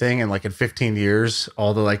actor thing, and like in 15 years,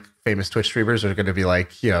 all the like famous Twitch streamers are going to be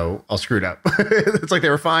like, all screwed up. It's like they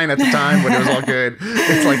were fine at the time when it was all good.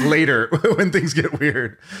 It's like later when things get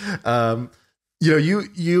weird.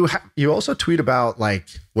 You also tweet about like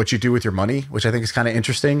what you do with your money, which I think is kind of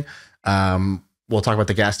interesting. We'll talk about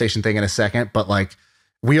the gas station thing in a second, but like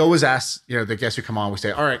we always ask, the guests who come on, we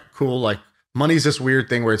say, all right, cool. Like money's this weird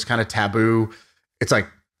thing where it's kind of taboo. It's like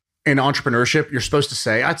in entrepreneurship, you're supposed to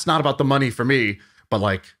say, it's not about the money for me, but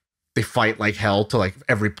like they fight like hell to like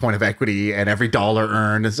every point of equity and every dollar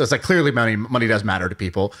earned. It's like clearly money does matter to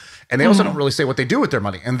people. And they also don't really say what they do with their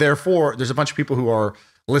money. And therefore there's a bunch of people who are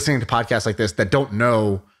listening to podcasts like this that don't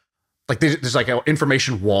know, like there's like an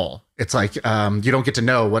information wall. It's like, you don't get to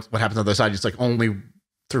know what happens on the other side. It's like only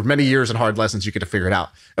through many years and hard lessons, you get to figure it out.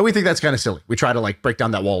 And we think that's kind of silly. We try to like break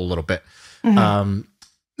down that wall a little bit.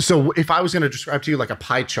 So if I was going to describe to you like a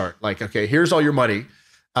pie chart, like, okay, here's all your money.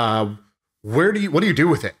 What do you do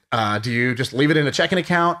with it? Do you just leave it in a checking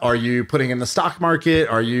account? Are you putting it in the stock market?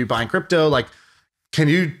 Are you buying crypto? Like, can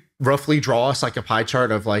you roughly draw us like a pie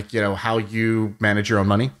chart of like, how you manage your own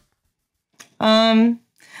money?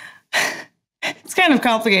 It's kind of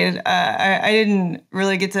complicated. I didn't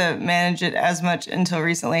really get to manage it as much until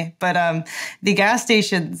recently, but the gas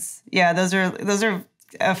stations, yeah, those are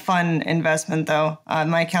a fun investment though.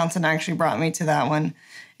 My accountant actually brought me to that one,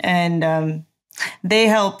 and they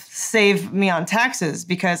help save me on taxes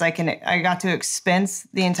because I got to expense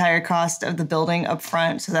the entire cost of the building up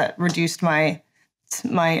front, so that reduced my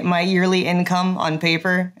yearly income on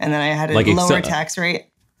paper, and then I had a like lower tax rate.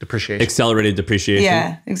 Depreciation. Accelerated depreciation.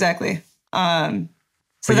 Yeah, exactly.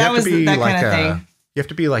 So that was that kind of thing. You have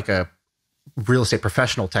to be like a real estate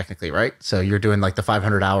professional technically, right? So you're doing like the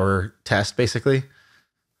 500-hour test basically?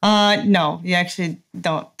 No, you actually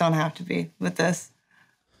don't have to be with this.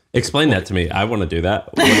 Explain that to me. I want to do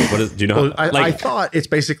that. What is, do you know? Well, I thought it's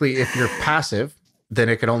basically if you're passive, then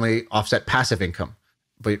it can only offset passive income.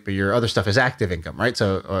 But your other stuff is active income, right?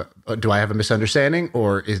 So do I have a misunderstanding,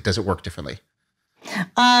 or does it work differently?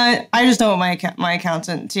 I just know what my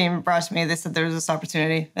accountant team brought to me. They said there was this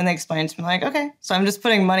opportunity, and they explained to me like, okay, so I'm just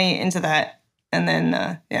putting money into that, and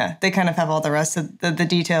then they kind of have all the rest of the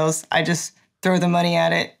details. I just throw the money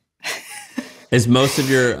at it. Is most of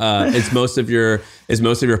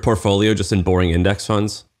your portfolio just in boring index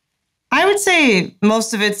funds? I would say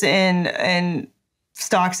most of it's in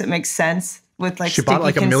stocks that make sense. With like she bought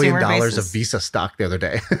like $1 million of Visa stock the other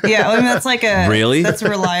day. Yeah, I mean that's like really? That's a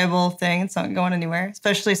reliable thing. It's not going anywhere,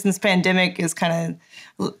 especially since pandemic is kind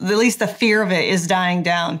of, at least the fear of it is dying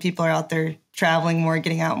down. People are out there traveling more,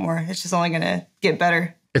 getting out more. It's just only going to get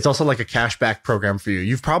better. It's also like a cashback program for you.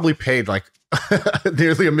 You've probably paid like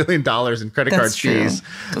nearly $1 million in credit card fees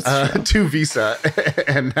to Visa,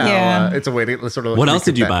 and now it's a way to sort of. What else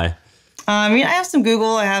did you buy? I mean, I have some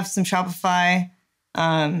Google. I have some Shopify.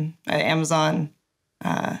 Amazon.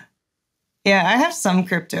 I have some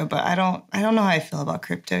crypto, but I don't know how I feel about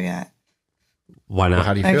crypto yet. Why not? Well,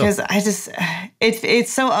 how do you feel? Because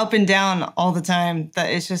it's so up and down all the time that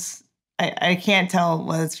it's just, I can't tell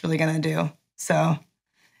what it's really going to do. So,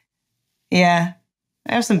 yeah,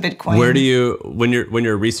 I have some Bitcoin. Where do you, when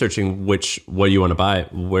you're researching what you want to buy,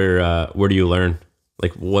 where do you learn?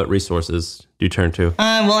 Like, what resources do you turn to?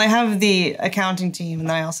 Well, I have the accounting team, and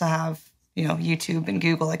then I also have, YouTube and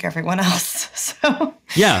Google like everyone else. So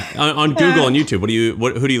yeah, on Google and YouTube,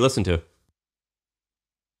 who do you listen to?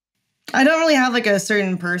 I don't really have like a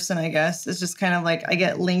certain person, I guess. It's just kind of like I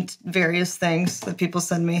get linked various things that people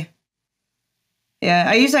send me. Yeah,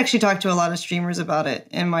 I used to actually talk to a lot of streamers about it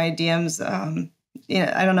in my DMs.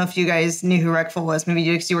 I don't know if you guys knew who Reckful was. Maybe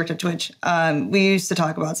you worked at Twitch. We used to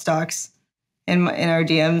talk about stocks in our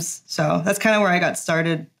DMs. So that's kind of where I got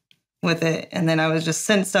started with it. And then I was just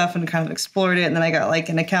sent stuff and kind of explored it. And then I got like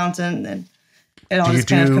an accountant, and it all just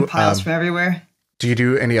kind of compiles from everywhere. Do you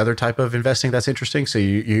do any other type of investing that's interesting? So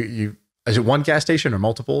you is it one gas station or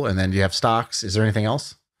multiple? And then you have stocks. Is there anything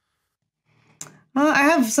else? I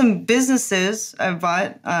have some businesses I've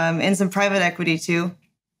bought and some private equity too.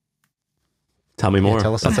 Tell me more. Yeah,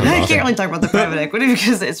 tell us something I about can't it. really talk about the private equity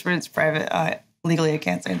because it's private. Legally, I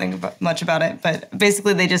can't say anything much about it. But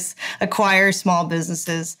basically, they just acquire small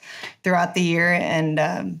businesses throughout the year,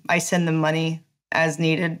 and I send them money as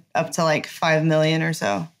needed, up to like 5 million or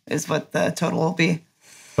so is what the total will be.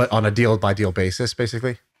 But on a deal by deal basis,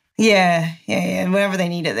 basically? Yeah. Whenever they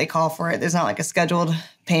need it, they call for it. There's not like a scheduled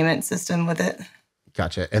payment system with it.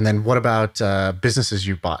 Gotcha. And then what about businesses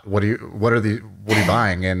you bought? What are you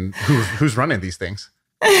buying, and who's running these things?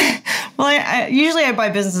 Well, I usually I buy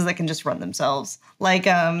businesses that can just run themselves. Like,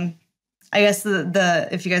 I guess the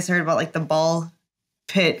if you guys heard about like the ball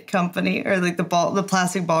pit company, or like the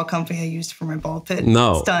plastic ball company I used for my ball pit.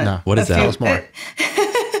 No. What is that? Tell us more.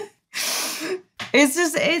 It's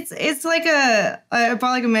just it's like I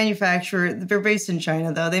bought like a manufacturer. They're based in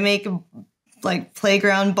China though. They make like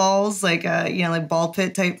playground balls, like like ball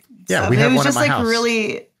pit type. Yeah, stuff. we have it was one just at my like house.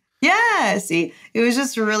 really. Yeah, see, it was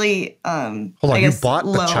just really. Hold on, you bought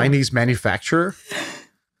the Chinese manufacturer?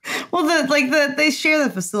 Well, they share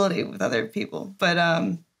the facility with other people, but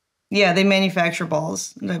yeah, they manufacture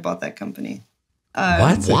balls, and I bought that company.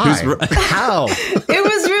 What? Why? How?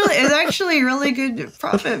 It's actually really good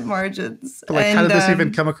profit margins. Like, how did this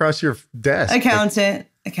even come across your desk? Accountant.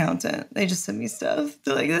 They just send me stuff.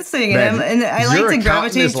 They're like, this thing. Man, and I your like to accountant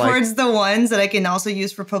gravitate is like- towards the ones that I can also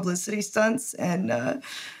use for publicity stunts and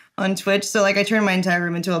on Twitch. So like I turned my entire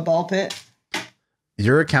room into a ball pit.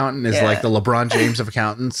 Your accountant is like the LeBron James of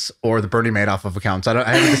accountants, or the Bernie Madoff of accountants. I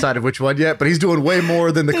haven't decided which one yet, but he's doing way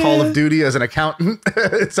more than the Call of Duty as an accountant.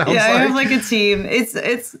 It sounds like. I have like a team.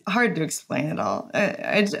 It's hard to explain it all.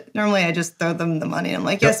 Normally I just throw them the money. I'm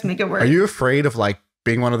like, yes, make it work. Are you afraid of like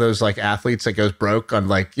being one of those like athletes that goes broke on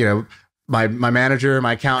like, my manager,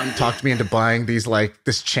 my accountant talked me into buying these like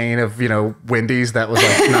this chain of, Wendy's that was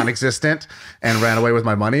like non-existent and ran away with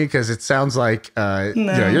my money? Because it sounds like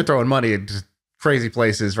you're throwing money at just crazy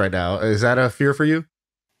places right now. Is that a fear for you?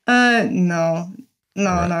 No,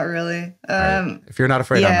 right. Not really. Right. If you're not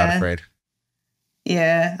afraid, I'm not afraid.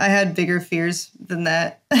 Yeah, I had bigger fears than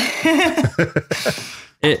that.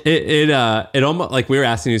 It almost, like, we were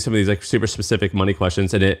asking you some of these like super specific money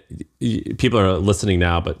questions, and people are listening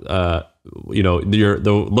now, but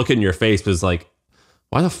the look in your face was like,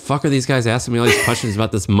 why the fuck are these guys asking me all these questions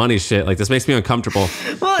about this money shit? Like, this makes me uncomfortable.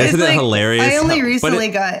 Well, Isn't it hilarious? I only recently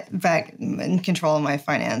got back in control of my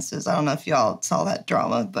finances. I don't know if y'all saw that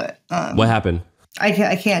drama, but what happened?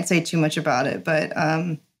 I can't say too much about it, but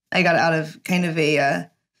I got out of kind of a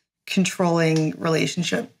controlling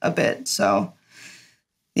relationship a bit. So,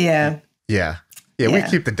 yeah. We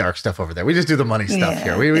keep the dark stuff over there. We just do the money stuff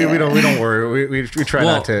here. We don't worry. We try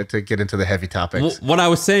not to get into the heavy topics. What I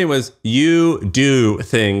was saying was, you do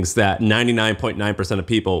things that 99.9% of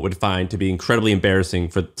people would find to be incredibly embarrassing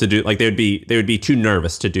to do. Like, they would be too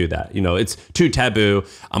nervous to do that. It's too taboo.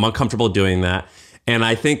 I'm uncomfortable doing that. And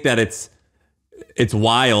I think that it's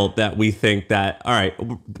wild that we think that, all right,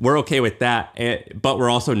 we're okay with that, but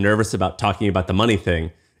we're also nervous about talking about the money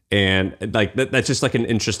thing. And like that's just like an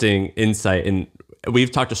interesting insight. And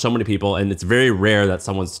we've talked to so many people, and it's very rare that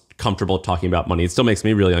someone's comfortable talking about money. It still makes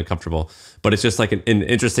me really uncomfortable, but it's just like an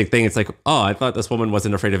interesting thing. It's like, oh, I thought this woman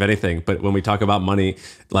wasn't afraid of anything, but when we talk about money,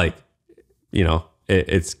 like,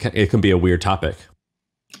 it can be a weird topic.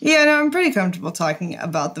 Yeah, no, I'm pretty comfortable talking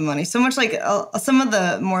about the money. So much like some of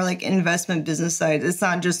the more like investment business side, it's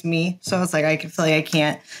not just me. So it's like I feel like I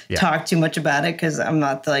can't talk too much about it because I'm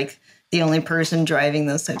not the only person driving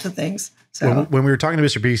those types of things. So when we were talking to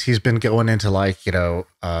Mr. Beast, he's been going into like,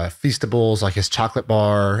 Feastables, like his chocolate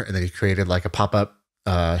bar. And then he created like a pop-up,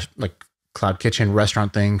 like cloud kitchen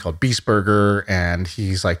restaurant thing called Beast Burger. And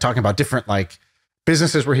he's like talking about different like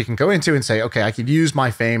businesses where he can go into and say, okay, I could use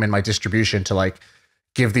my fame and my distribution to like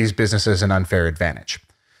give these businesses an unfair advantage.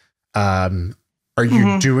 Are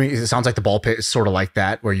you doing, it sounds like the ball pit is sort of like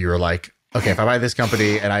that, where you're like, okay, if I buy this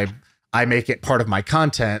company and I make it part of my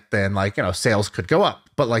content, then like, you know, sales could go up.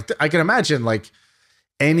 But like, I can imagine like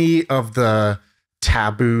any of the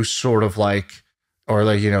taboo sort of like, or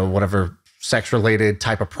like, you know, whatever sex related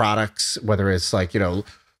type of products, whether it's like, you know,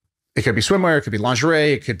 it could be swimwear, it could be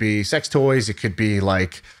lingerie, it could be sex toys, it could be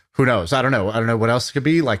like, who knows? I don't know. I don't know what else it could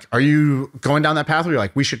be. Like, are you going down that path where you're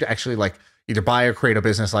like, we should actually like either buy or create a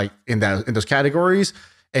business like in those categories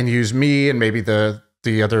and use me and maybe the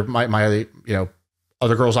other, my you know,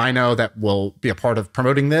 other girls I know that will be a part of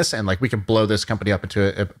promoting this, and like we can blow this company up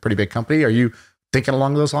into a pretty big company? Are you thinking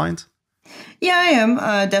along those lines? Yeah, I am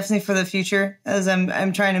definitely for the future, as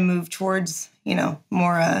I'm trying to move towards, you know,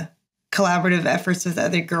 more collaborative efforts with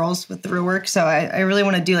other girls with the real work. So I really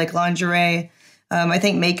want to do like lingerie. I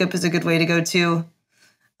think makeup is a good way to go too.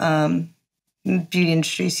 Beauty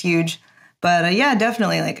industry is huge, but yeah,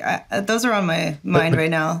 definitely like those are on my mind right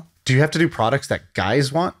now. Do you have to do products that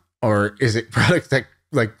guys want, or is it products that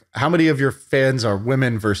like, how many of your fans are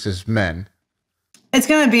women versus men? It's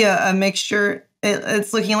going to be a mixture.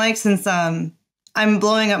 It's looking like, since I'm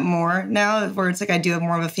blowing up more now, where it's like I do have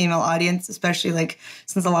more of a female audience, especially like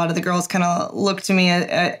since a lot of the girls kind of look to me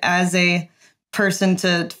as a person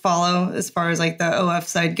to follow as far as like the OF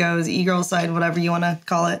side goes, e-girl side, whatever you want to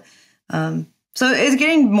call it. So it's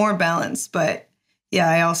getting more balanced, but yeah,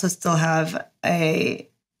 I also still have a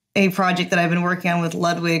project that I've been working on with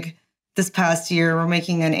Ludwig this past year. We're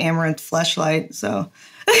making an Amouranth fleshlight. So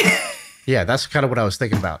yeah, that's kind of what I was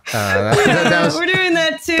thinking about. That was, we're doing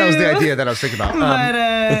that too. That was the idea that I was thinking about.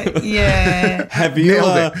 But yeah. Have you,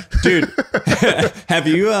 dude, have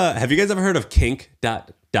you guys ever heard of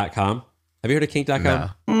kink.com? Have you heard of kink.com? No.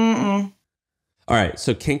 Mm-mm. All right.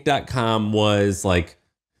 So kink.com was like,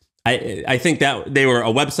 I think that they were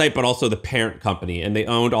a website, but also the parent company, and they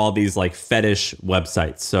owned all these like fetish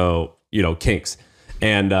websites. So, you know, kinks.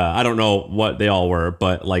 And I don't know what they all were,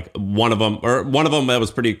 but like one of them that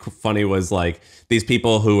was pretty funny was like these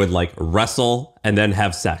people who would like wrestle and then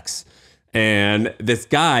have sex. And this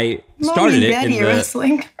guy started it in the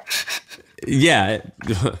wrestling. Yeah.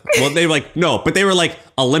 Well, they were like, no, but they were like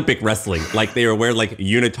Olympic wrestling. Like they were wearing like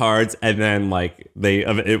unitards, and then like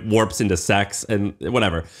it warps into sex and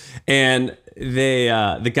whatever. And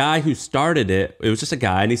the guy who started it was just a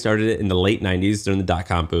guy, and he started it in the late 90s during the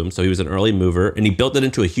dot-com boom. So he was an early mover, and he built it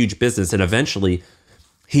into a huge business. And eventually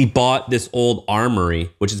he bought this old armory,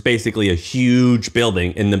 which is basically a huge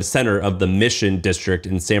building in the center of the Mission District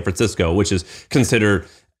in San Francisco, which is considered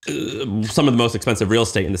some of the most expensive real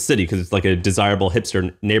estate in the city because it's like a desirable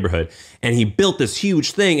hipster neighborhood. And he built this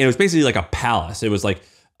huge thing, and it was basically like a palace. It was like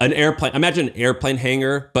an airplane. Imagine an airplane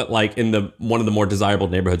hangar, but like in one of the more desirable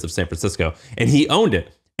neighborhoods of San Francisco. And he owned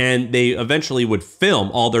it. And they eventually would film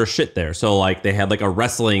all their shit there. So like they had like a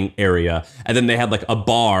wrestling area, and then they had like a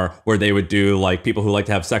bar where they would do like people who like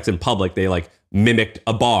to have sex in public. They like mimicked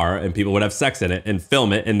a bar, and people would have sex in it and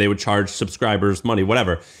film it, and they would charge subscribers money,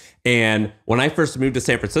 whatever. And when I first moved to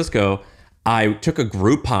San Francisco, I took a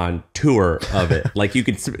Groupon tour of it. You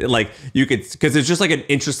could, because it's just like an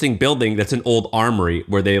interesting building that's an old armory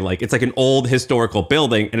where they like, it's like an old historical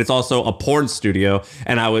building, and it's also a porn studio.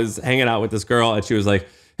 And I was hanging out with this girl, and she was like,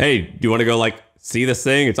 hey, do you want to go like see this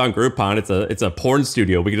thing? It's on Groupon. It's a porn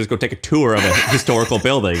studio. We can just go take a tour of a historical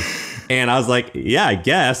building. And I was like, yeah, I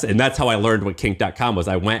guess. And that's how I learned what kink.com was.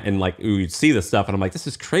 I went and like, you'd see this stuff, and I'm like, this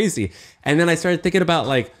is crazy. And then I started thinking about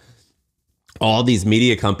like all these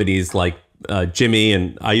media companies like Jimmy,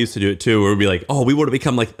 and I used to do it too, where we'd be like, oh, we want to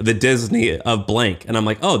become like the Disney of blank. And I'm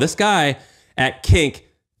like, oh, this guy at Kink,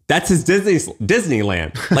 that's his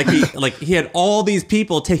Disneyland. Like he had all these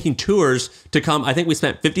people taking tours to come. I think we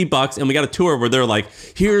spent $50 and we got a tour where they're like,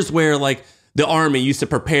 here's where like the army used to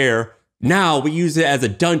prepare. Now we use it as a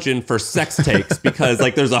dungeon for sex takes because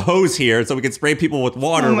like there's a hose here, so we can spray people with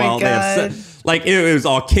water while they have sex. Like it was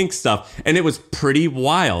all kink stuff, and it was pretty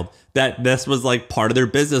wild that this was like part of their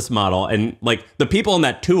business model. And like the people on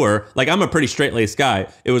that tour, like I'm a pretty straight-laced guy.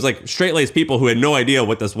 It was like straight-laced people who had no idea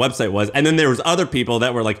what this website was. And then there was other people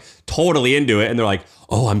that were like totally into it. And they're like,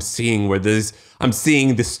 oh, I'm seeing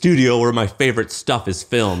the studio where my favorite stuff is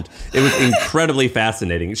filmed. It was incredibly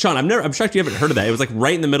fascinating. Sean, I'm shocked you haven't heard of that. It was like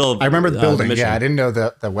right in the middle of I remember the building. Mission. Yeah, I didn't know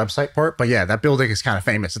the website part, but yeah, that building is kind of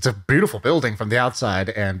famous. It's a beautiful building from the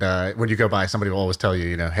outside. And when you go by, somebody will always tell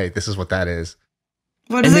you, hey, this is what that is.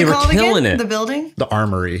 What is it called again? The building? The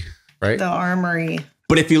Armory, right? The Armory.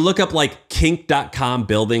 But if you look up like kink.com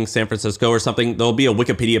building San Francisco or something, there'll be a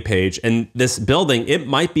Wikipedia page. And this building, it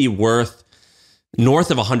might be worth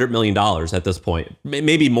north of $100 million at this point,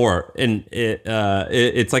 maybe more. And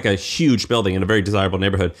it's like a huge building in a very desirable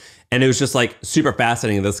neighborhood. And it was just like super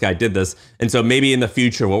fascinating. This guy did this. And so maybe in the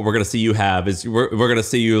future, what we're going to see you have is we're going to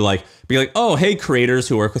see you like be like, oh, hey, creators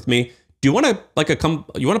who work with me. Do you want to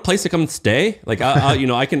you want a place to come stay? Like,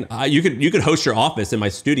 you could host your office in my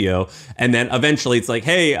studio. And then eventually it's like,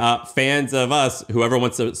 hey, fans of us, whoever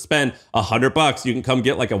wants to spend $100, you can come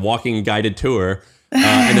get like a walking guided tour.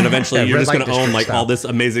 And then eventually you're just going to own like all this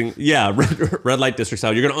amazing, red light district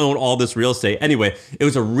style. You're going to own all this real estate. Anyway, it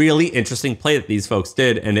was a really interesting play that these folks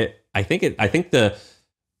did. And I think the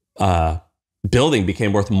building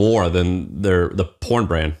became worth more than the porn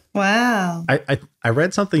brand. Wow. I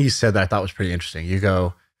read something you said that I thought was pretty interesting. You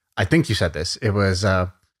go, I think you said this. It was,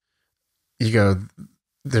 you go,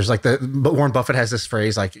 there's like Warren Buffett has this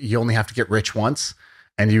phrase, like you only have to get rich once.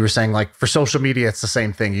 And you were saying like for social media, it's the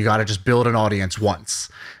same thing. You got to just build an audience once.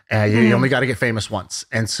 You only got to get famous once.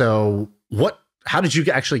 And so how did you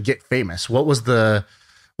actually get famous? Were there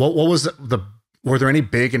any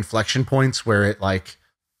big inflection points where it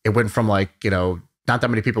went from like, not that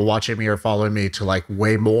many people watching me or following me to like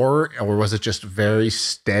way more, or was it just very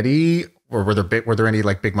steady, or were there any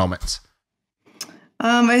like big moments?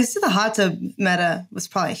 I see the hot tub meta was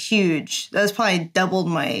probably huge. That was probably doubled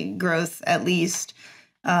my growth at least.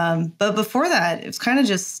 But before that, it was kind of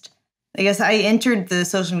just, I guess I entered the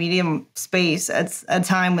social media space at a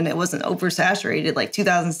time when it wasn't oversaturated, like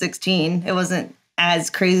 2016. It wasn't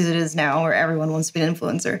as crazy as it is now where everyone wants to be an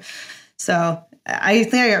influencer. So I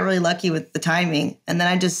think I got really lucky with the timing. And then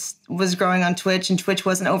I just was growing on Twitch, and Twitch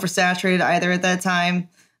wasn't oversaturated either at that time.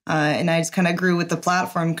 And I just kind of grew with the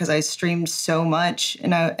platform because I streamed so much.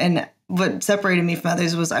 And what separated me from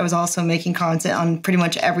others was I was also making content on pretty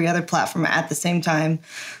much every other platform at the same time.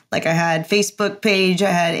 Like I had Facebook page,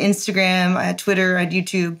 I had Instagram, I had Twitter, I had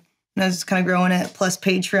YouTube, and I was just kind of growing it. Plus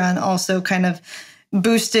Patreon also kind of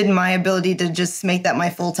boosted my ability to just make that my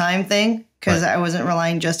full-time thing because I wasn't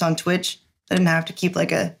relying just on Twitch. I didn't have to keep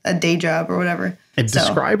like a day job or whatever. And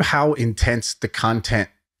describe how intense the content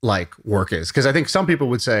like work is. Because I think some people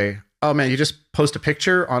would say, oh man, you just post a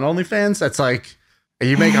picture on OnlyFans. That's like,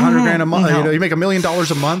 you make $100,000 a month, you make $1 million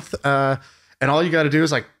a month. And all you got to do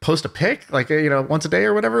is like post a pic, like, once a day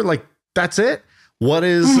or whatever. Like that's it.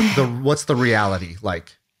 What's the reality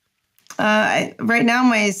like? Right now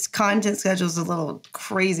my content schedule is a little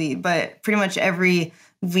crazy, but pretty much every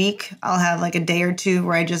week I'll have like a day or two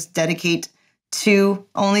where I just dedicate to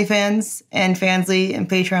OnlyFans and Fansly and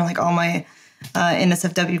Patreon, like all my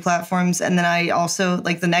NSFW platforms. And then I also,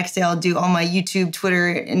 like the next day, I'll do all my YouTube,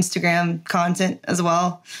 Twitter, Instagram content as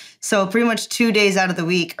well. So pretty much 2 days out of the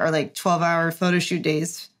week are like 12-hour photo shoot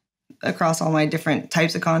days across all my different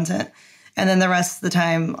types of content. And then the rest of the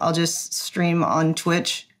time, I'll just stream on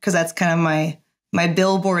Twitch because that's kind of my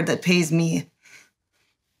billboard that pays me.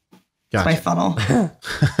 Gotcha. My funnel.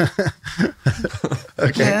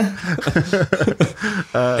 Okay. Yeah.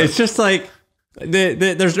 It's just like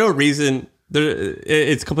there's no reason.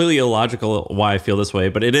 It's completely illogical why I feel this way,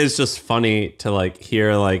 but it is just funny to like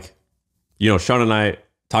hear like, Sean and I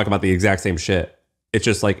talk about the exact same shit. It's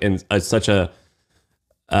just like in such a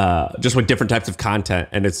just with different types of content,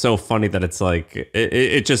 and it's so funny that it's like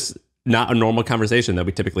it just not a normal conversation that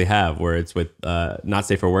we typically have, where it's with not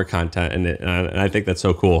safe for work content, and I think that's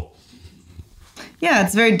so cool. Yeah,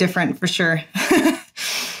 it's very different for sure.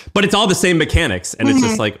 But it's all the same mechanics, and it's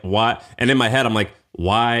just like, why? And in my head, I'm like,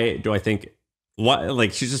 why do I think,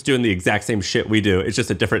 like she's just doing the exact same shit we do. It's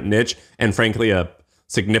just a different niche, and frankly, a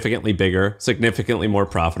significantly bigger, significantly more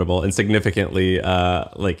profitable, and significantly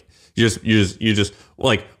like you just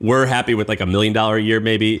like we're happy with like $1 million a year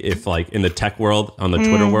maybe if like in the tech world, on the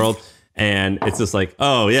Twitter world. And it's just like,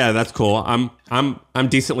 oh yeah, that's cool. I'm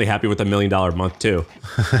decently happy with $1 million a month too.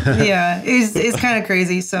 Yeah, it's kind of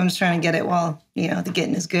crazy. So I'm just trying to get it while the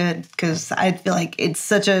getting is good, because I feel like it's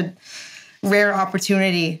such a rare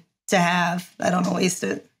opportunity to have. I don't want to waste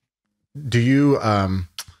it. Do you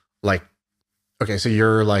like? Okay, so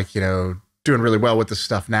you're like doing really well with this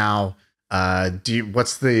stuff now.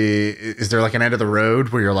 Is there like an end of the road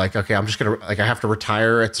where you're like, okay, I'm just gonna I have to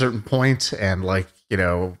retire at a certain point, and like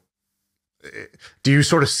do you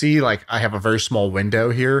sort of see like I have a very small window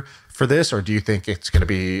here for this, or do you think it's going to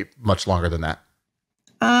be much longer than that?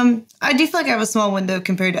 I do feel like I have a small window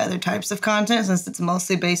compared to other types of content, since it's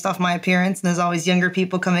mostly based off my appearance, and there's always younger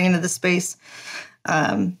people coming into the space.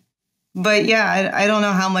 But yeah, I don't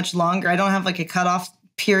know how much longer. I don't have like a cutoff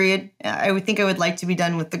period. I would think I would like to be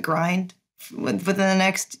done with the grind within the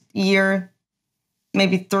next year,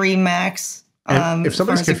 maybe 3 max. And if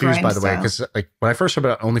somebody's confused, by the way, because like when I first heard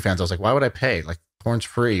about OnlyFans, I was like, why would I pay? Like porn's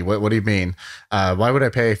free. What do you mean? Why would I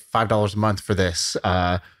pay $5 a month for this?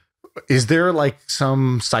 Is there like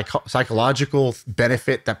some psychological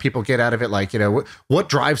benefit that people get out of it? Like, what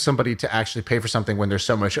drives somebody to actually pay for something when there's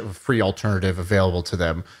so much of a free alternative available to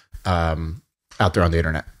them out there on the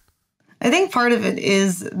internet? I think part of it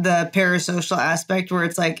is the parasocial aspect where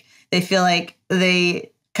it's like they feel like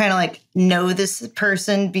they kind of like know this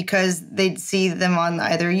person because they see them on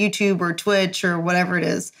either YouTube or Twitch or whatever it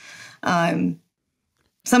is.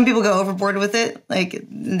 Some people go overboard with it. Like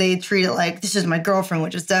they treat it like this is my girlfriend,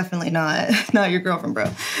 which is definitely not your girlfriend, bro.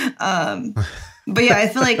 But yeah, I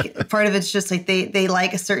feel like part of it's just like they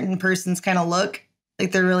like a certain person's kind of look.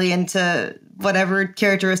 Like they're really into whatever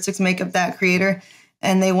characteristics make up that creator.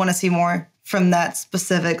 And they want to see more from that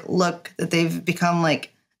specific look that they've become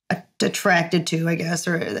like attracted to, I guess,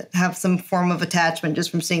 or have some form of attachment just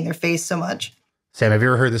from seeing their face so much. Sam, have you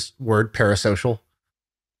ever heard this word parasocial?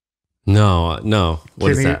 No.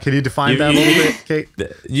 What is that? Can you define that a little bit, Kate?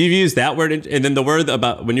 You've used that word, and then the word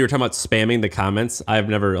about when you were talking about spamming the comments. I've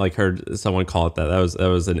never like heard someone call it that. That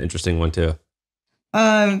was an interesting one too.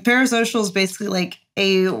 Parasocial is basically like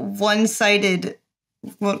a one-sided,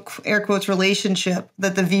 air quotes, relationship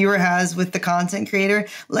that the viewer has with the content creator.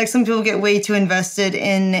 Like some people get way too invested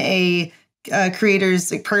in a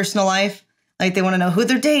creator's like personal life. Like they want to know who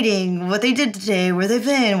they're dating, what they did today, where they've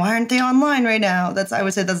been, why aren't they online right now? I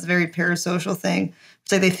would say that's a very parasocial thing.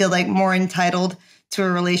 It's like they feel like more entitled to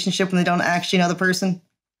a relationship when they don't actually know the person.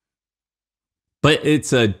 But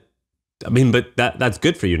that's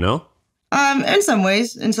good for you, no? In some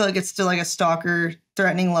ways, until it gets to like a stalker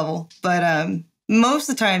threatening level. But most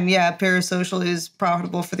of the time, yeah, parasocial is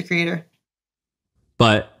profitable for the creator.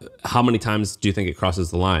 But how many times do you think it crosses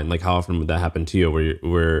the line? Like how often would that happen to you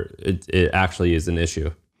where it actually is an issue?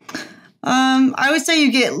 I would say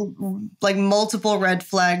you get like multiple red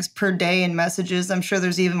flags per day in messages. I'm sure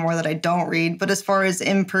there's even more that I don't read. But as far as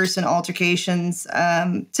in-person altercations,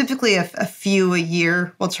 typically a few a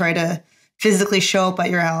year will try to physically show up at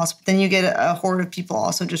your house. But then you get a horde of people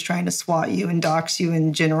also just trying to swat you and dox you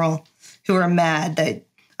in general who are mad that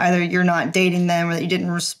either you're not dating them or that you didn't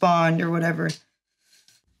respond or whatever.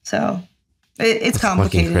 So it's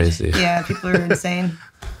complicated. Crazy. Yeah, people are insane.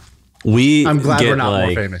 I'm glad we're not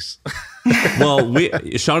more famous. Well,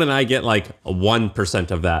 Sean and I get like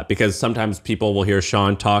 1% of that because sometimes people will hear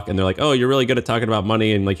Sean talk and they're like, oh, you're really good at talking about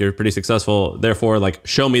money and like you're pretty successful. Therefore, like,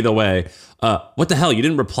 show me the way. What the hell? You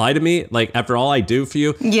didn't reply to me like after all I do for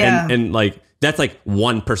you? Yeah. And like, that's like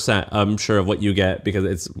 1%, I'm sure, of what you get because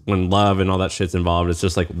it's when love and all that shit's involved. It's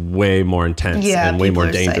just like way more intense and way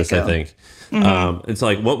more dangerous, psycho. I think. Mm-hmm. It's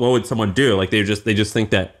like, what would someone do? Like they just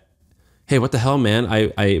think that, hey, what the hell, man?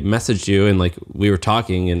 I messaged you and like we were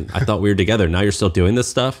talking and I thought we were together. Now you're still doing this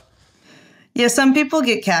stuff? Yeah, some people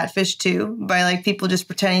get catfished too by like people just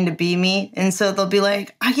pretending to be me. And so they'll be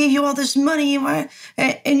like, I gave you all this money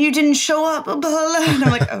and you didn't show up. Blah, blah, blah. And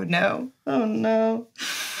I'm like, oh no.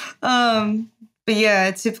 But yeah,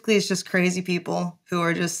 typically it's just crazy people who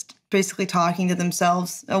are just basically talking to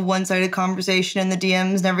themselves, a one-sided conversation in the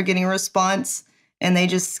DMs, never getting a response. And they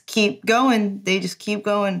just keep going.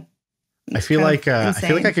 I feel like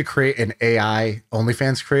I could create an AI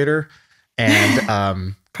OnlyFans creator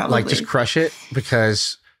and like just crush it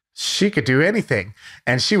because she could do anything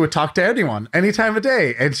and she would talk to anyone any time of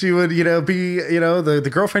day and she would be the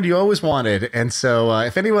girlfriend you always wanted. And so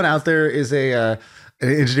if anyone out there is an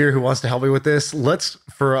engineer who wants to help me with this, let's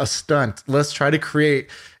try to create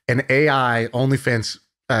an AI OnlyFans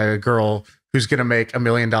girl who's going to make $1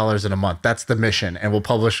 million in a month. That's the mission. And we'll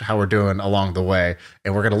publish how we're doing along the way.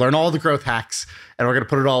 And we're going to learn all the growth hacks and we're going to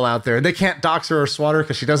put it all out there. And they can't dox her or swat her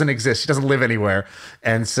because she doesn't exist. She doesn't live anywhere.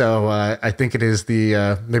 And so I think it is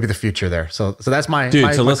maybe the future there. So that's my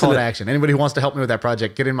call to action. Anybody who wants to help me with that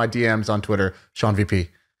project, get in my DMs on Twitter, Sean VP.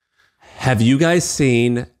 Have you guys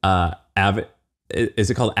seen, is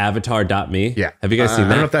it called avatar.me? Yeah. Have you guys seen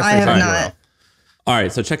that? I don't know if that's I have not. All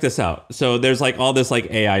right, so check this out. So there's like all this like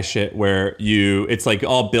AI shit where it's like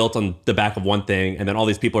all built on the back of one thing, and then all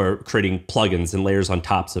these people are creating plugins and layers on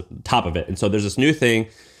top of it. And so there's this new thing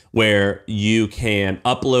where you can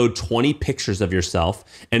upload 20 pictures of yourself,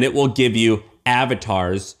 and it will give you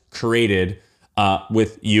avatars created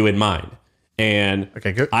with you in mind. And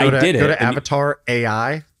okay, go to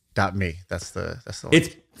avatarai.me. That's the one.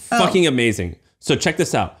 It's fucking amazing. So check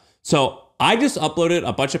this out. So I just uploaded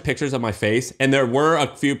a bunch of pictures of my face, and there were a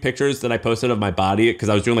few pictures that I posted of my body because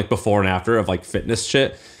I was doing like before and after of like fitness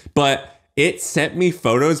shit. But it sent me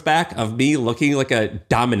photos back of me looking like a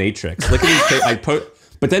dominatrix. Look at these.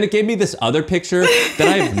 But then it gave me this other picture that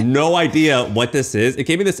I have no idea what this is. It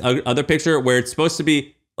gave me this other picture where it's supposed to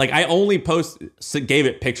be Like I only gave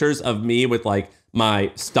it pictures of me with like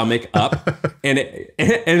my stomach up, and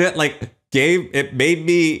it like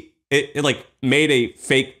made a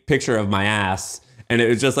fake picture of my ass, and it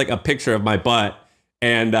was just like a picture of my butt,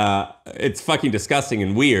 and it's fucking disgusting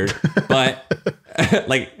and weird, but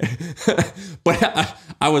like, but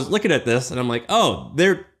I was looking at this and I'm like, oh,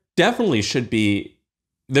 there's definitely going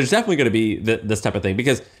to be this type of thing,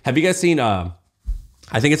 because have you guys seen,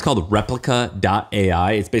 I think it's called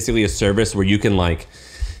replica.ai. It's basically a service where you can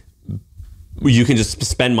just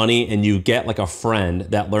spend money and you get like a friend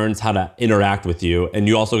that learns how to interact with you. And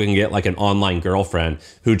you also can get like an online girlfriend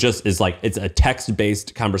who just is like, it's a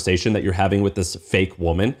text-based conversation that you're having with this fake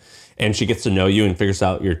woman. And she gets to know you and figures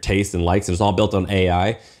out your tastes and likes. It's all built on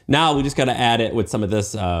AI. Now we just got to add it with some of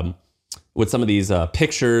this, with some of these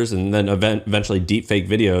pictures, and then eventually deep fake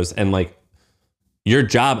videos. And like your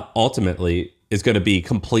job ultimately is going to be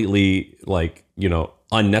completely like,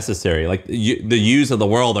 unnecessary. Like the yous of the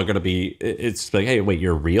world are going to be, it's like, hey, wait,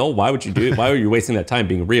 you're real? Why are you wasting that time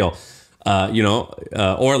being real?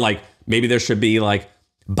 Or like maybe there should be like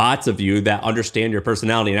bots of you that understand your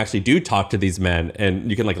personality and actually do talk to these men, and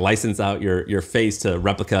you can like license out your face to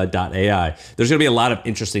replica.ai. There's going to be a lot of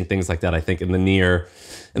interesting things like that, I think, in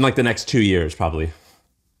the next 2 years, probably.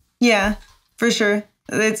 Yeah, for sure.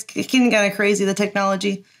 It's getting kind of crazy, the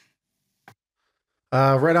technology.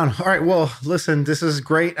 Right on. All right. Well, listen, this is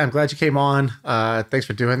great. I'm glad you came on. Thanks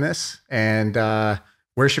for doing this. And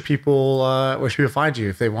where should people find you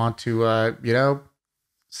if they want to,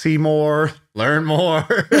 see more, learn more,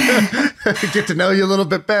 get to know you a little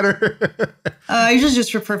bit better? I usually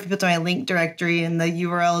just refer people to my link directory, and the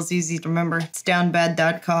URL is easy to remember. It's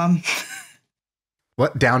downbad.com.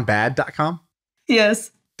 What? Downbad.com?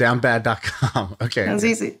 Yes. Downbad.com. Okay. That's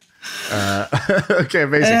easy. Okay,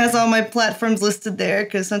 amazing. It has all my platforms listed there,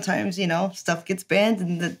 because sometimes, stuff gets banned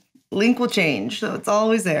and the link will change. So it's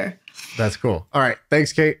always there. That's cool. All right.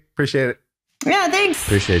 Thanks, Kate. Appreciate it. Yeah, thanks.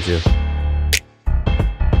 Appreciate you.